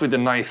 of course, with a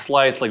nice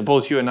light, like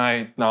both you and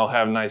I now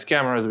have nice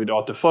cameras with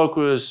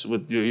autofocus,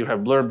 with you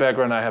have blurred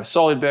background, I have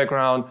solid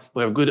background,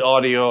 we have good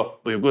audio,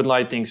 we have good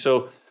lighting.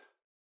 So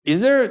is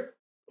there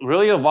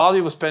really a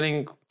value of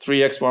spending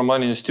 3x more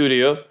money in a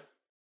studio,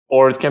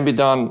 or it can be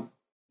done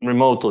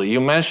remotely?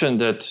 You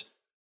mentioned that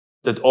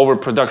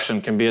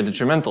overproduction can be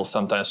detrimental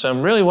sometimes. So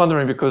I'm really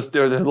wondering, because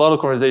there's a lot of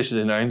conversations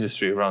in our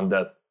industry around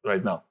that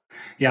right now.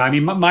 Yeah, I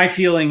mean, my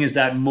feeling is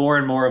that more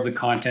and more of the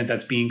content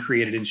that's being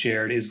created and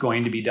shared is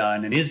going to be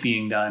done and is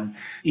being done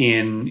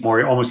in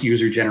more almost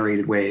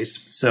user-generated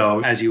ways.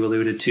 So as you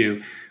alluded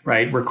to,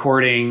 right,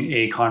 recording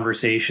a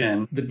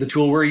conversation, the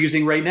tool we're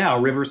using right now,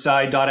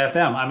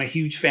 Riverside.fm, I'm a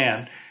huge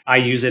fan. I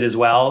use it as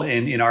well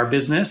in our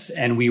business,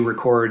 and we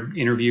record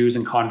interviews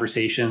and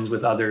conversations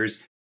with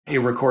others. It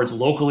records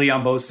locally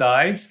on both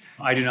sides.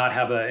 I do not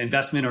have an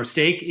investment or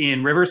stake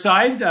in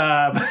Riverside,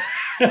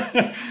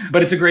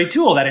 but it's a great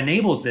tool that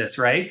enables this,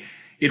 right?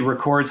 It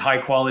records high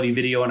quality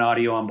video and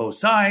audio on both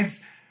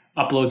sides,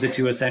 uploads it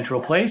to a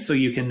central place, so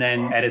you can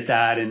then edit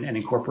that and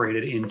incorporate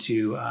it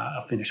into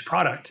a finished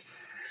product.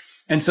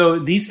 And so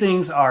these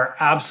things are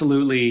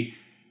absolutely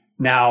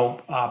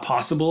now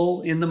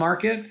possible in the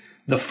market.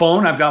 The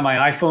phone, I've got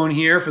my iPhone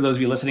here. For those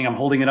of you listening, I'm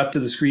holding it up to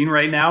the screen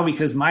right now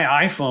because my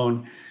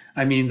iPhone,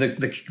 I mean,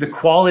 the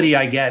quality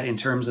I get in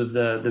terms of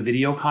the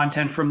video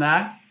content from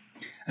that,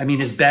 I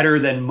mean, is better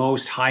than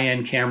most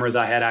high-end cameras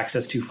I had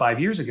access to 5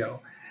 years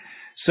ago.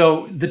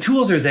 So the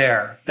tools are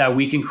there that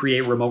we can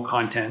create remote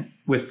content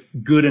with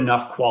good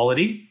enough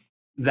quality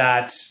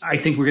that I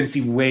think we're going to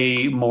see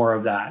way more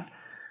of that.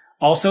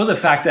 Also, the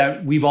fact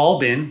that we've all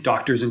been,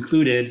 doctors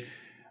included,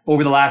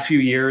 over the last few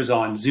years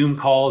on Zoom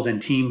calls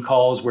and team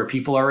calls where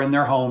people are in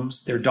their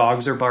homes, their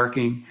dogs are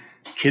barking,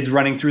 kids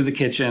running through the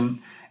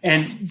kitchen,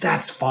 and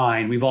that's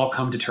fine. We've all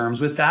come to terms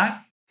with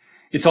that.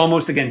 It's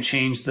almost, again,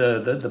 changed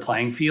the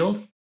playing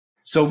field.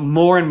 So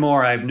more and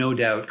more, I have no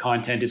doubt,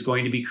 content is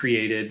going to be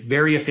created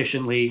very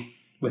efficiently,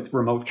 with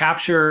remote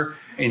capture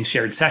in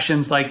shared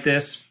sessions like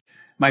this.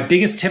 My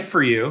biggest tip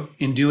for you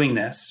in doing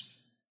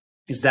this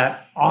is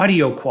that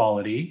audio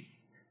quality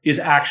is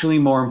actually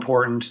more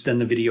important than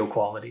the video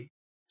quality.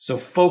 So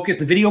focus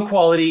the video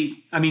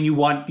quality. I mean, you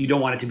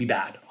don't want it to be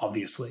bad,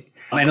 obviously.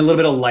 And a little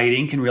bit of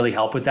lighting can really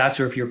help with that.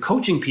 So if you're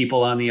coaching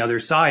people on the other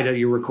side,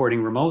 you're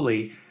recording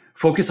remotely,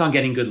 focus on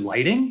getting good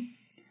lighting.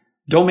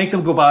 Don't make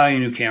them go buy a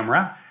new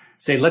camera.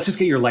 Say, let's just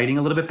get your lighting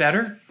a little bit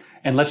better.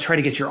 And let's try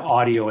to get your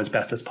audio as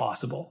best as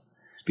possible.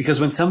 Because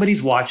when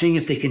somebody's watching,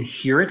 if they can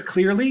hear it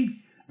clearly,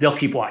 they'll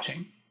keep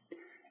watching.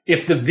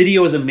 If the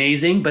video is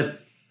amazing,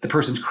 but the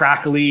person's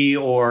crackly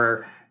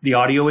or the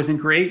audio isn't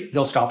great,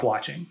 they'll stop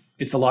watching.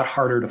 It's a lot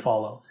harder to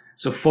follow.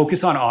 So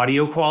focus on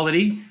audio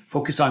quality,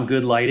 focus on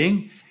good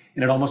lighting,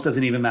 and it almost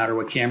doesn't even matter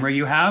what camera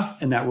you have.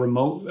 And that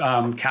remote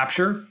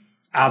capture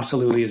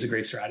absolutely is a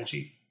great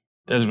strategy.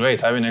 That's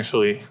great. I've been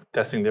actually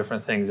testing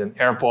different things, and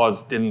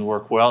AirPods didn't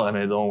work well, and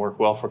they don't work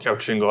well for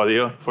capturing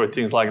audio for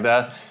things like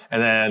that.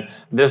 And then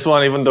this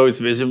one, even though it's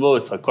visible,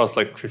 it costs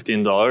like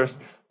 $15,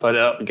 but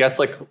it gets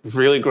like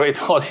really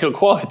great audio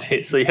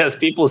quality. So yes,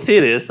 people see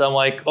this. I'm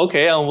like,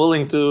 okay, I'm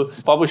willing to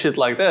publish it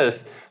like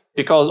this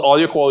because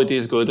audio quality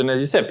is good. And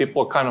as you said,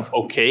 people are kind of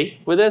okay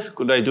with this.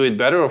 Could I do it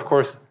better? Of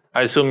course,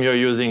 I assume you're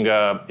using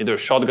either a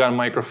shotgun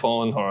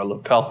microphone or a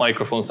lapel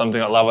microphone, something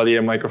like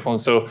lavalier microphone.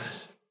 So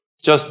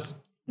just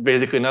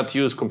basically not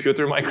use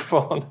computer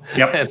microphone.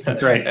 Yep,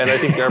 that's right. And I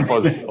think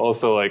AirPods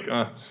also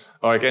or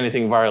like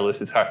anything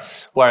wireless, it's hard.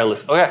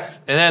 Wireless. Okay.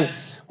 And then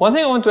one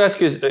thing I want to ask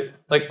you is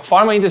like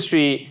pharma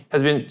industry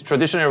has been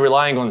traditionally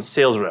relying on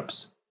sales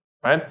reps,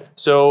 right?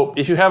 So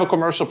if you have a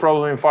commercial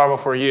problem in pharma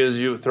for years,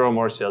 you throw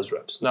more sales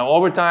reps. Now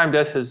over time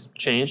that has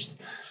changed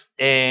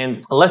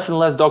and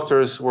less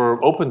doctors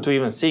were open to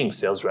even seeing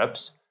sales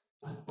reps.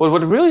 But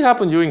what really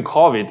happened during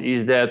COVID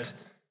is that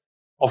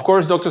of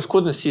course, doctors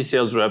couldn't see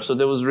sales reps, so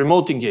there was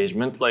remote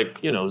engagement, like,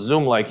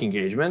 Zoom-like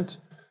engagement.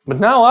 But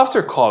now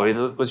after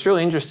COVID, what's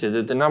really interesting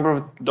that the number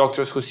of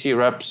doctors who see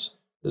reps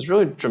has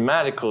really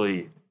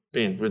dramatically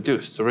been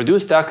reduced. So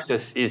reduced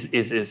access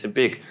is a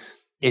big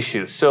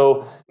issue.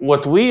 So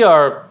what we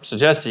are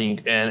suggesting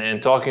and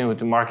talking with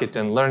the market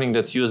and learning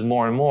that's used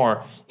more and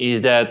more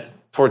is that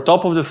for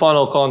top of the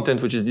funnel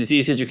content, which is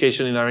disease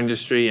education in our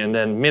industry, and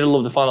then middle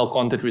of the funnel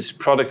content, which is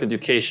product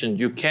education,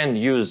 you can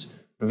use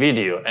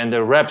video, and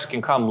the reps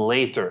can come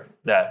later.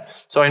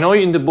 So I know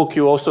in the book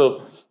you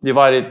also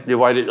divided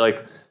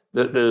like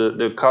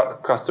the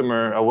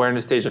customer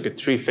awareness stage like at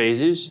 3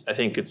 phases. I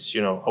think it's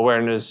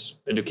awareness,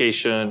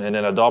 education, and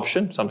then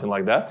adoption, something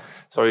like that.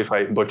 Sorry if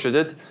I butchered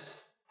it.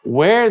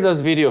 Where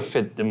does video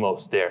fit the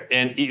most there?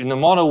 And in the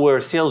model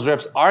where sales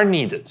reps are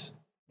needed,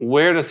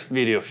 where does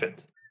video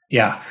fit?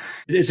 Yeah,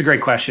 it's a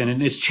great question.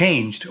 And it's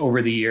changed over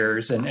the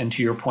years. And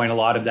to your point, a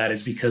lot of that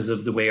is because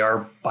of the way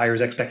our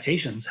buyers'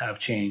 expectations have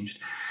changed.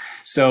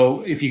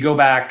 So if you go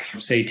back,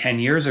 say, 10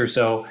 years or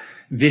so,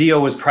 video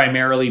was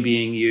primarily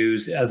being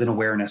used as an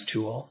awareness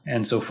tool.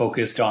 And so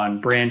focused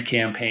on brand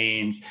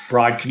campaigns,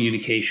 broad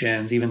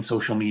communications, even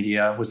social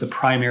media was the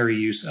primary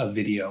use of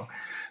video.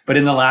 But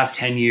in the last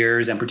 10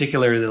 years, and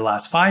particularly the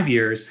last 5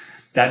 years,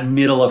 that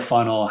middle of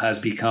funnel has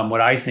become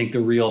what I think the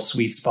real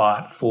sweet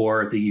spot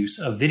for the use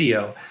of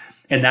video.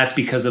 And that's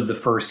because of the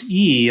first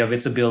E of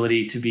its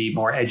ability to be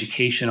more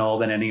educational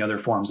than any other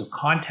forms of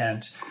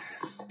content.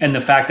 And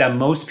the fact that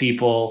most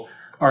people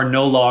are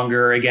no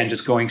longer, again,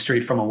 just going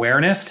straight from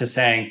awareness to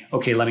saying,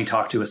 okay, let me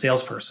talk to a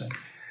salesperson.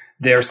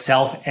 They're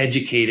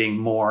self-educating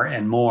more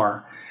and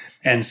more.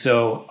 And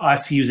so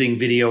us using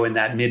video in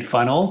that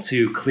mid-funnel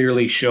to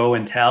clearly show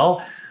and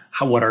tell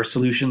what our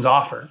solutions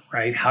offer,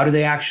 right? How do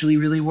they actually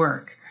really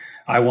work?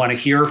 I want to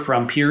hear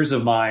from peers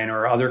of mine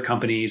or other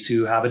companies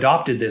who have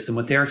adopted this and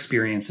what their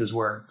experiences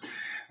were,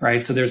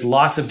 right? So there's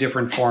lots of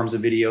different forms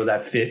of video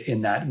that fit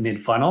in that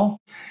mid-funnel.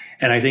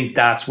 And I think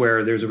that's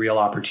where there's a real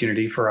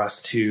opportunity for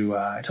us to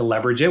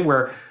leverage it,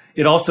 where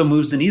it also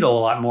moves the needle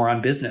a lot more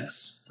on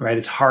business, right?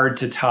 It's hard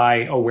to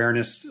tie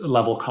awareness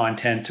level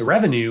content to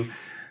revenue.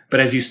 But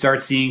as you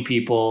start seeing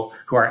people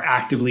who are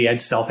actively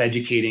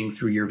self-educating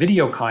through your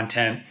video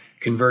content,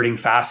 converting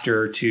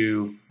faster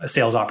to a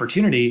sales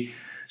opportunity,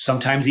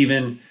 sometimes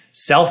even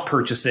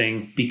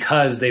self-purchasing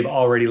because they've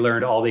already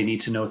learned all they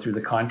need to know through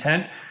the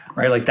content,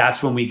 right? Like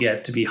that's when we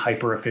get to be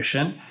hyper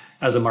efficient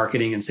as a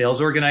marketing and sales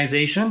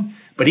organization.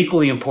 But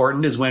equally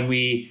important is when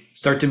we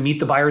start to meet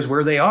the buyers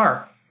where they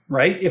are,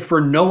 right? If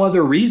for no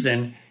other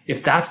reason,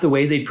 if that's the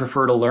way they'd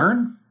prefer to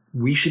learn,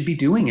 we should be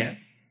doing it,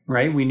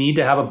 right? We need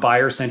to have a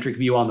buyer-centric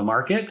view on the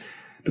market.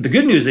 But the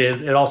good news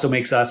is it also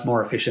makes us more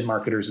efficient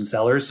marketers and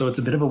sellers. So it's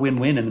a bit of a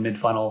win-win in the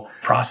mid-funnel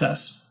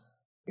process.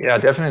 Yeah,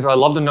 definitely. I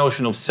love the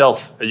notion of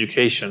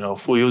self-education.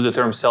 We used the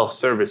term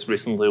self-service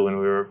recently when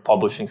we were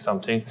publishing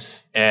something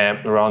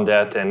around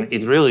that. And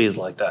it really is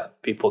like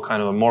that. People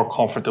kind of are more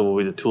comfortable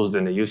with the tools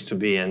than they used to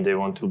be, and they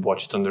want to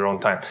watch it on their own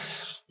time.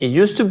 It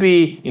used to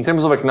be, in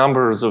terms of like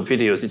numbers of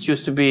videos, it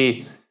used to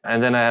be,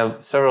 and then I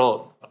have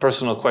several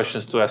personal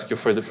questions to ask you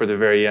for the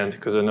very end,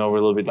 because I know we're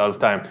a little bit out of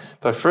time.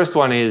 But first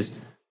one is,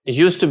 It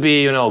used to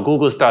be,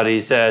 Google study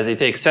says it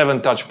takes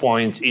 7 touch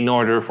points in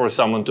order for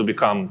someone to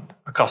become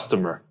a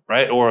customer,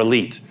 right? Or a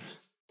lead.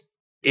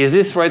 Is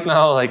this right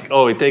now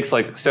it takes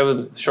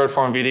 7 short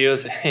form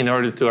videos in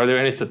order to, are there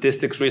any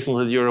statistics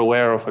recently that you're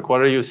aware of?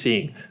 What are you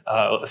seeing,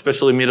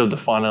 especially middle of the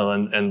funnel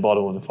and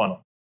bottom of the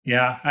funnel?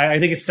 Yeah, I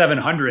think it's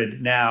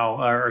 700 now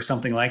or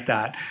something like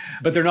that.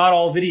 But they're not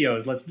all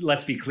videos,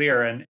 let's be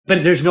clear.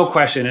 But there's no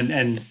question,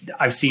 and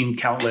I've seen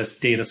countless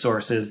data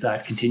sources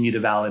that continue to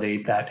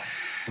validate that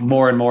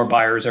more and more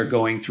buyers are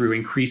going through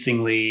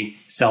increasingly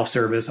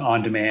self-service,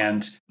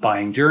 on-demand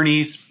buying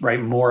journeys, right?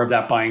 More of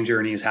that buying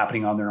journey is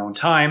happening on their own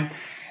time.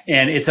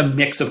 And it's a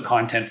mix of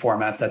content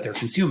formats that they're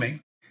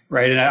consuming,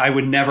 right? And I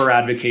would never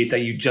advocate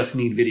that you just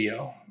need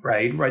video,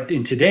 right?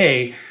 And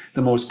today,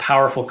 the most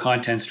powerful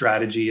content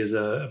strategy is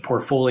a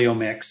portfolio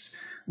mix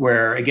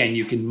where, again,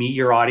 you can meet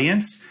your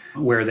audience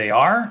where they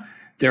are.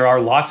 There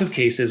are lots of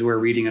cases where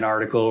reading an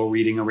article,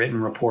 reading a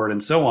written report,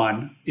 and so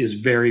on is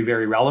very,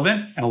 very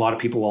relevant, and a lot of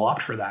people will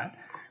opt for that.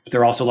 But there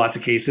are also lots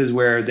of cases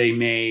where they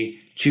may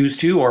choose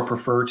to or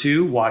prefer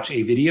to watch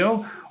a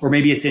video, or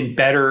maybe it's in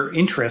better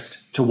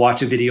interest to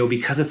watch a video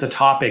because it's a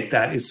topic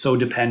that is so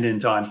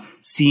dependent on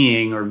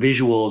seeing or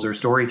visuals or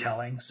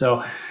storytelling.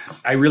 So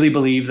I really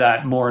believe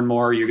that more and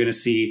more you're going to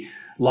see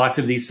lots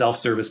of these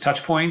self-service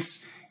touch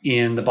points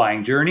in the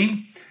buying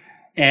journey.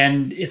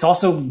 And it's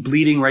also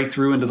bleeding right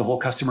through into the whole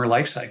customer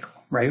life cycle,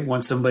 right?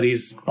 Once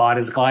somebody's bought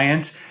as a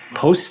client,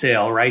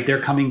 post-sale, right? They're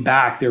coming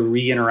back, they're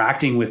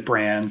re-interacting with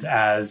brands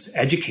as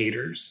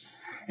educators.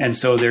 And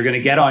so they're going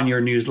to get on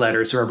your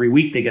newsletter. So every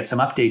week they get some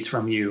updates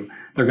from you.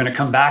 They're going to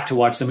come back to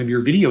watch some of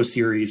your video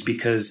series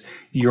because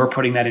you're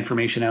putting that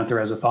information out there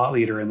as a thought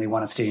leader and they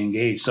want to stay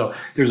engaged. So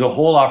there's a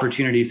whole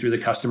opportunity through the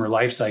customer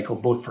life cycle,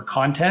 both for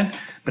content,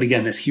 but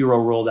again, this hero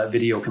role that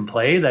video can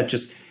play that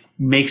just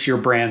makes your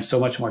brand so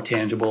much more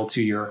tangible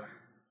to your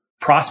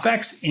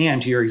prospects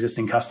and to your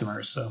existing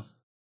customers. So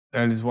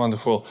that is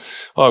wonderful.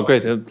 Oh,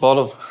 great. A lot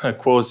of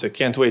quotes. I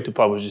can't wait to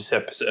publish this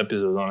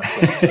episode,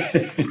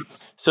 honestly.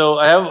 So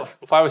I have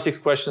 5 or 6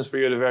 questions for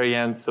you at the very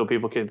end so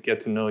people can get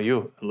to know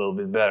you a little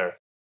bit better.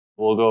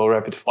 We'll go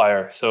rapid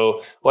fire.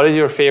 So what is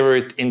your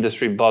favorite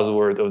industry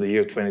buzzword of the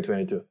year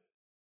 2022?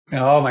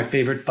 Oh, my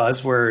favorite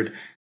buzzword.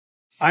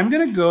 I'm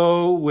going to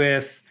go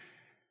with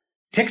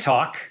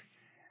TikTok,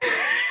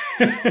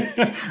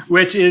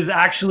 which is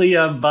actually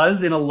a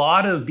buzz in a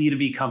lot of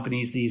B2B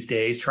companies these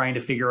days, trying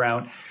to figure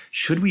out,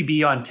 should we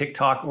be on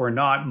TikTok or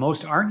not?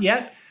 Most aren't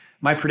yet.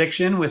 My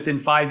prediction, within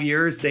 5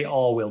 years, they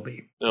all will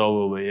be. They all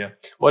will be, yeah.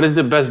 What is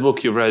the best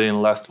book you've read in the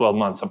last 12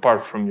 months,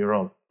 apart from your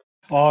own?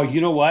 Oh,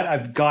 you know what?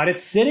 I've got it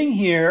sitting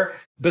here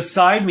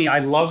beside me. I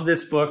love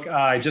this book.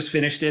 I just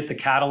finished it, The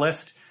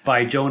Catalyst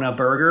by Jonah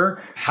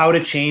Berger, How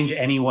to Change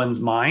Anyone's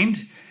Mind.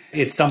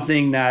 It's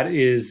something that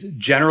is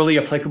generally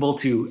applicable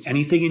to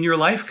anything in your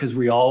life because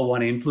we all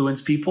want to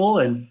influence people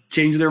and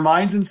change their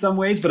minds in some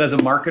ways. But as a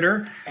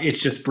marketer,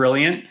 it's just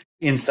brilliant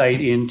insight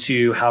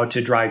into how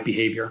to drive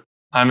behavior.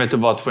 I'm at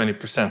about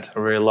 20%. I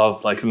really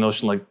love the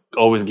notion,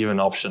 always give an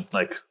option,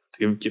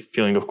 to give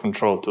feeling of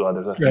control to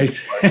others.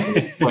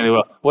 Right.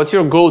 Well. What's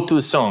your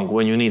go-to song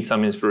when you need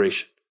some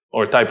inspiration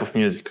or type of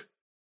music?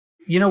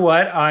 You know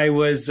what? I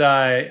was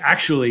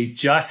actually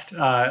just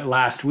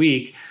last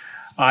week,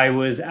 I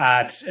was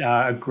at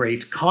a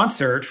great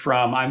concert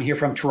I'm here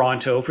from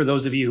Toronto. For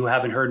those of you who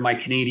haven't heard my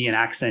Canadian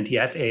accent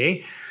yet,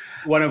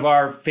 one of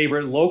our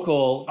favorite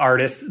local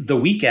artists, The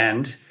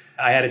Weeknd.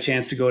 I had a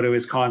chance to go to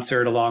his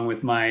concert along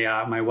with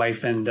my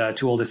wife and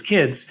 2 oldest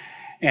kids.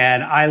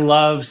 And I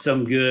love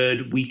some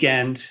good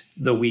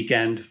The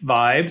Weeknd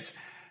vibes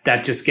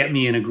that just get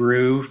me in a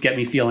groove, get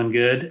me feeling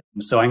good.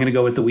 So I'm going to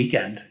go with The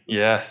Weeknd.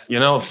 Yes.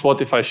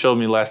 Spotify showed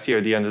me last year,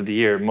 at the end of the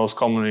year, most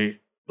commonly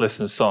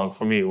listened song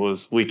for me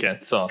was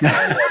Weeknd song.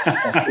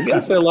 I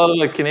guess a lot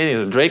of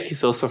Canadians. Drake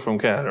is also from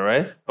Canada,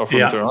 right? Or from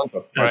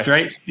Toronto. That's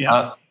right.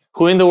 Yeah.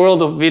 Who in the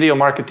world of video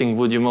marketing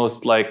would you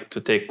most like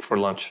to take for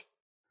lunch?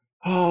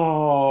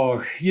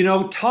 Oh,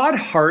 Todd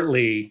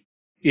Hartley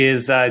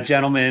is a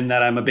gentleman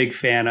that I'm a big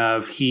fan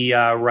of. He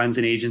runs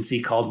an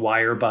agency called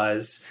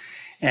Wirebuzz,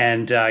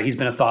 and he's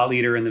been a thought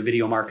leader in the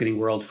video marketing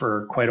world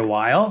for quite a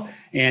while.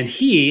 And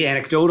he,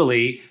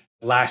 anecdotally,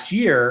 last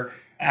year,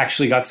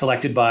 actually got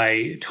selected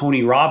by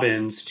Tony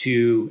Robbins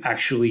to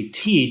actually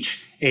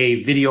teach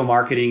a video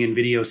marketing and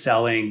video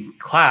selling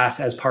class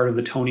as part of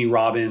the Tony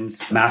Robbins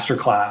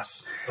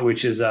Masterclass,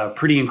 which is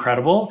pretty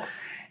incredible.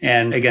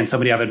 And again,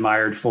 somebody I've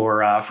admired for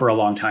a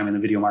long time in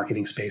the video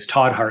marketing space.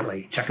 Todd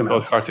Hartley. Check him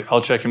out. Todd Hartley.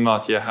 I'll check him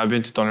out. Yeah, I've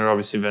been to Tony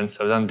Robbins events.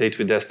 I've done Date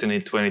with Destiny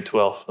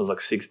 2012. It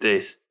was 6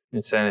 days.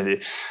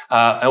 Insanity.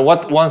 And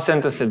what one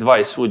sentence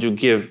advice would you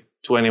give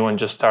to anyone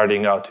just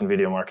starting out in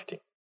video marketing?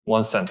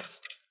 One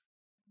sentence.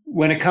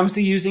 When it comes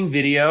to using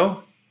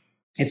video,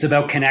 it's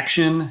about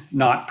connection,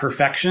 not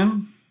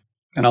perfection.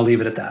 And I'll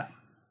leave it at that.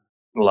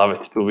 Love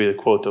it. It will be the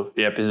quote of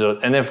the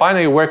episode. And then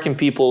finally, where can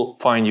people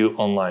find you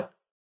online?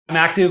 I'm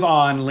active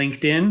on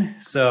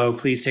LinkedIn, so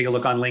please take a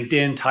look on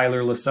LinkedIn,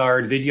 Tyler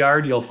Lessard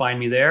Vidyard. You'll find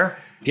me there.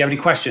 If you have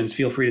any questions,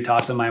 feel free to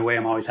toss them my way.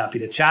 I'm always happy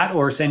to chat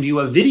or send you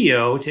a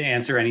video to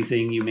answer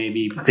anything you may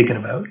be thinking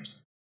about.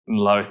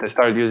 Love it. I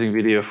started using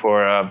video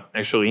for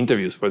actual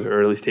interviews, for the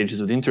early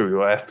stages of the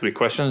interview. I ask 3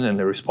 questions and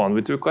they respond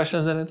with 2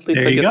 questions, and at least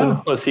I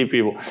get to see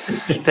people.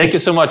 Thank you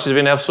so much. It's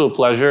been an absolute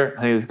pleasure.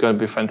 I think it's going to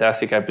be a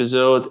fantastic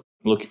episode.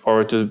 Looking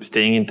forward to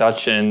staying in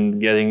touch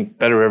and getting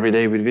better every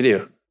day with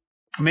video.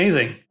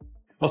 Amazing.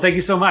 Well, thank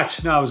you so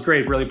much. No, it was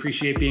great. Really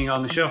appreciate being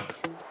on the show.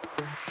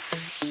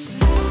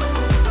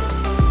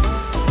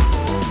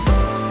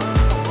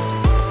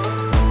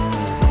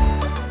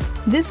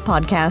 This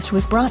podcast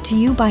was brought to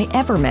you by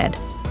Evermed.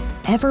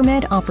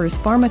 Evermed offers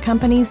pharma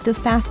companies the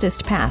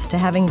fastest path to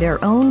having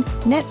their own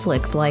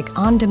Netflix-like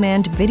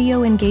on-demand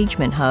video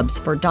engagement hubs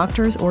for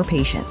doctors or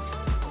patients.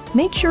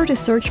 Make sure to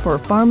search for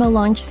Pharma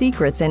Launch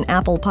Secrets in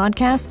Apple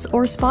Podcasts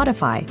or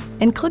Spotify,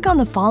 and click on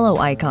the follow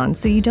icon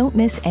so you don't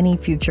miss any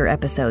future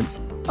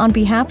episodes. On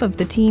behalf of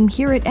the team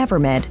here at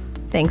Evermed,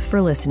 thanks for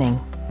listening.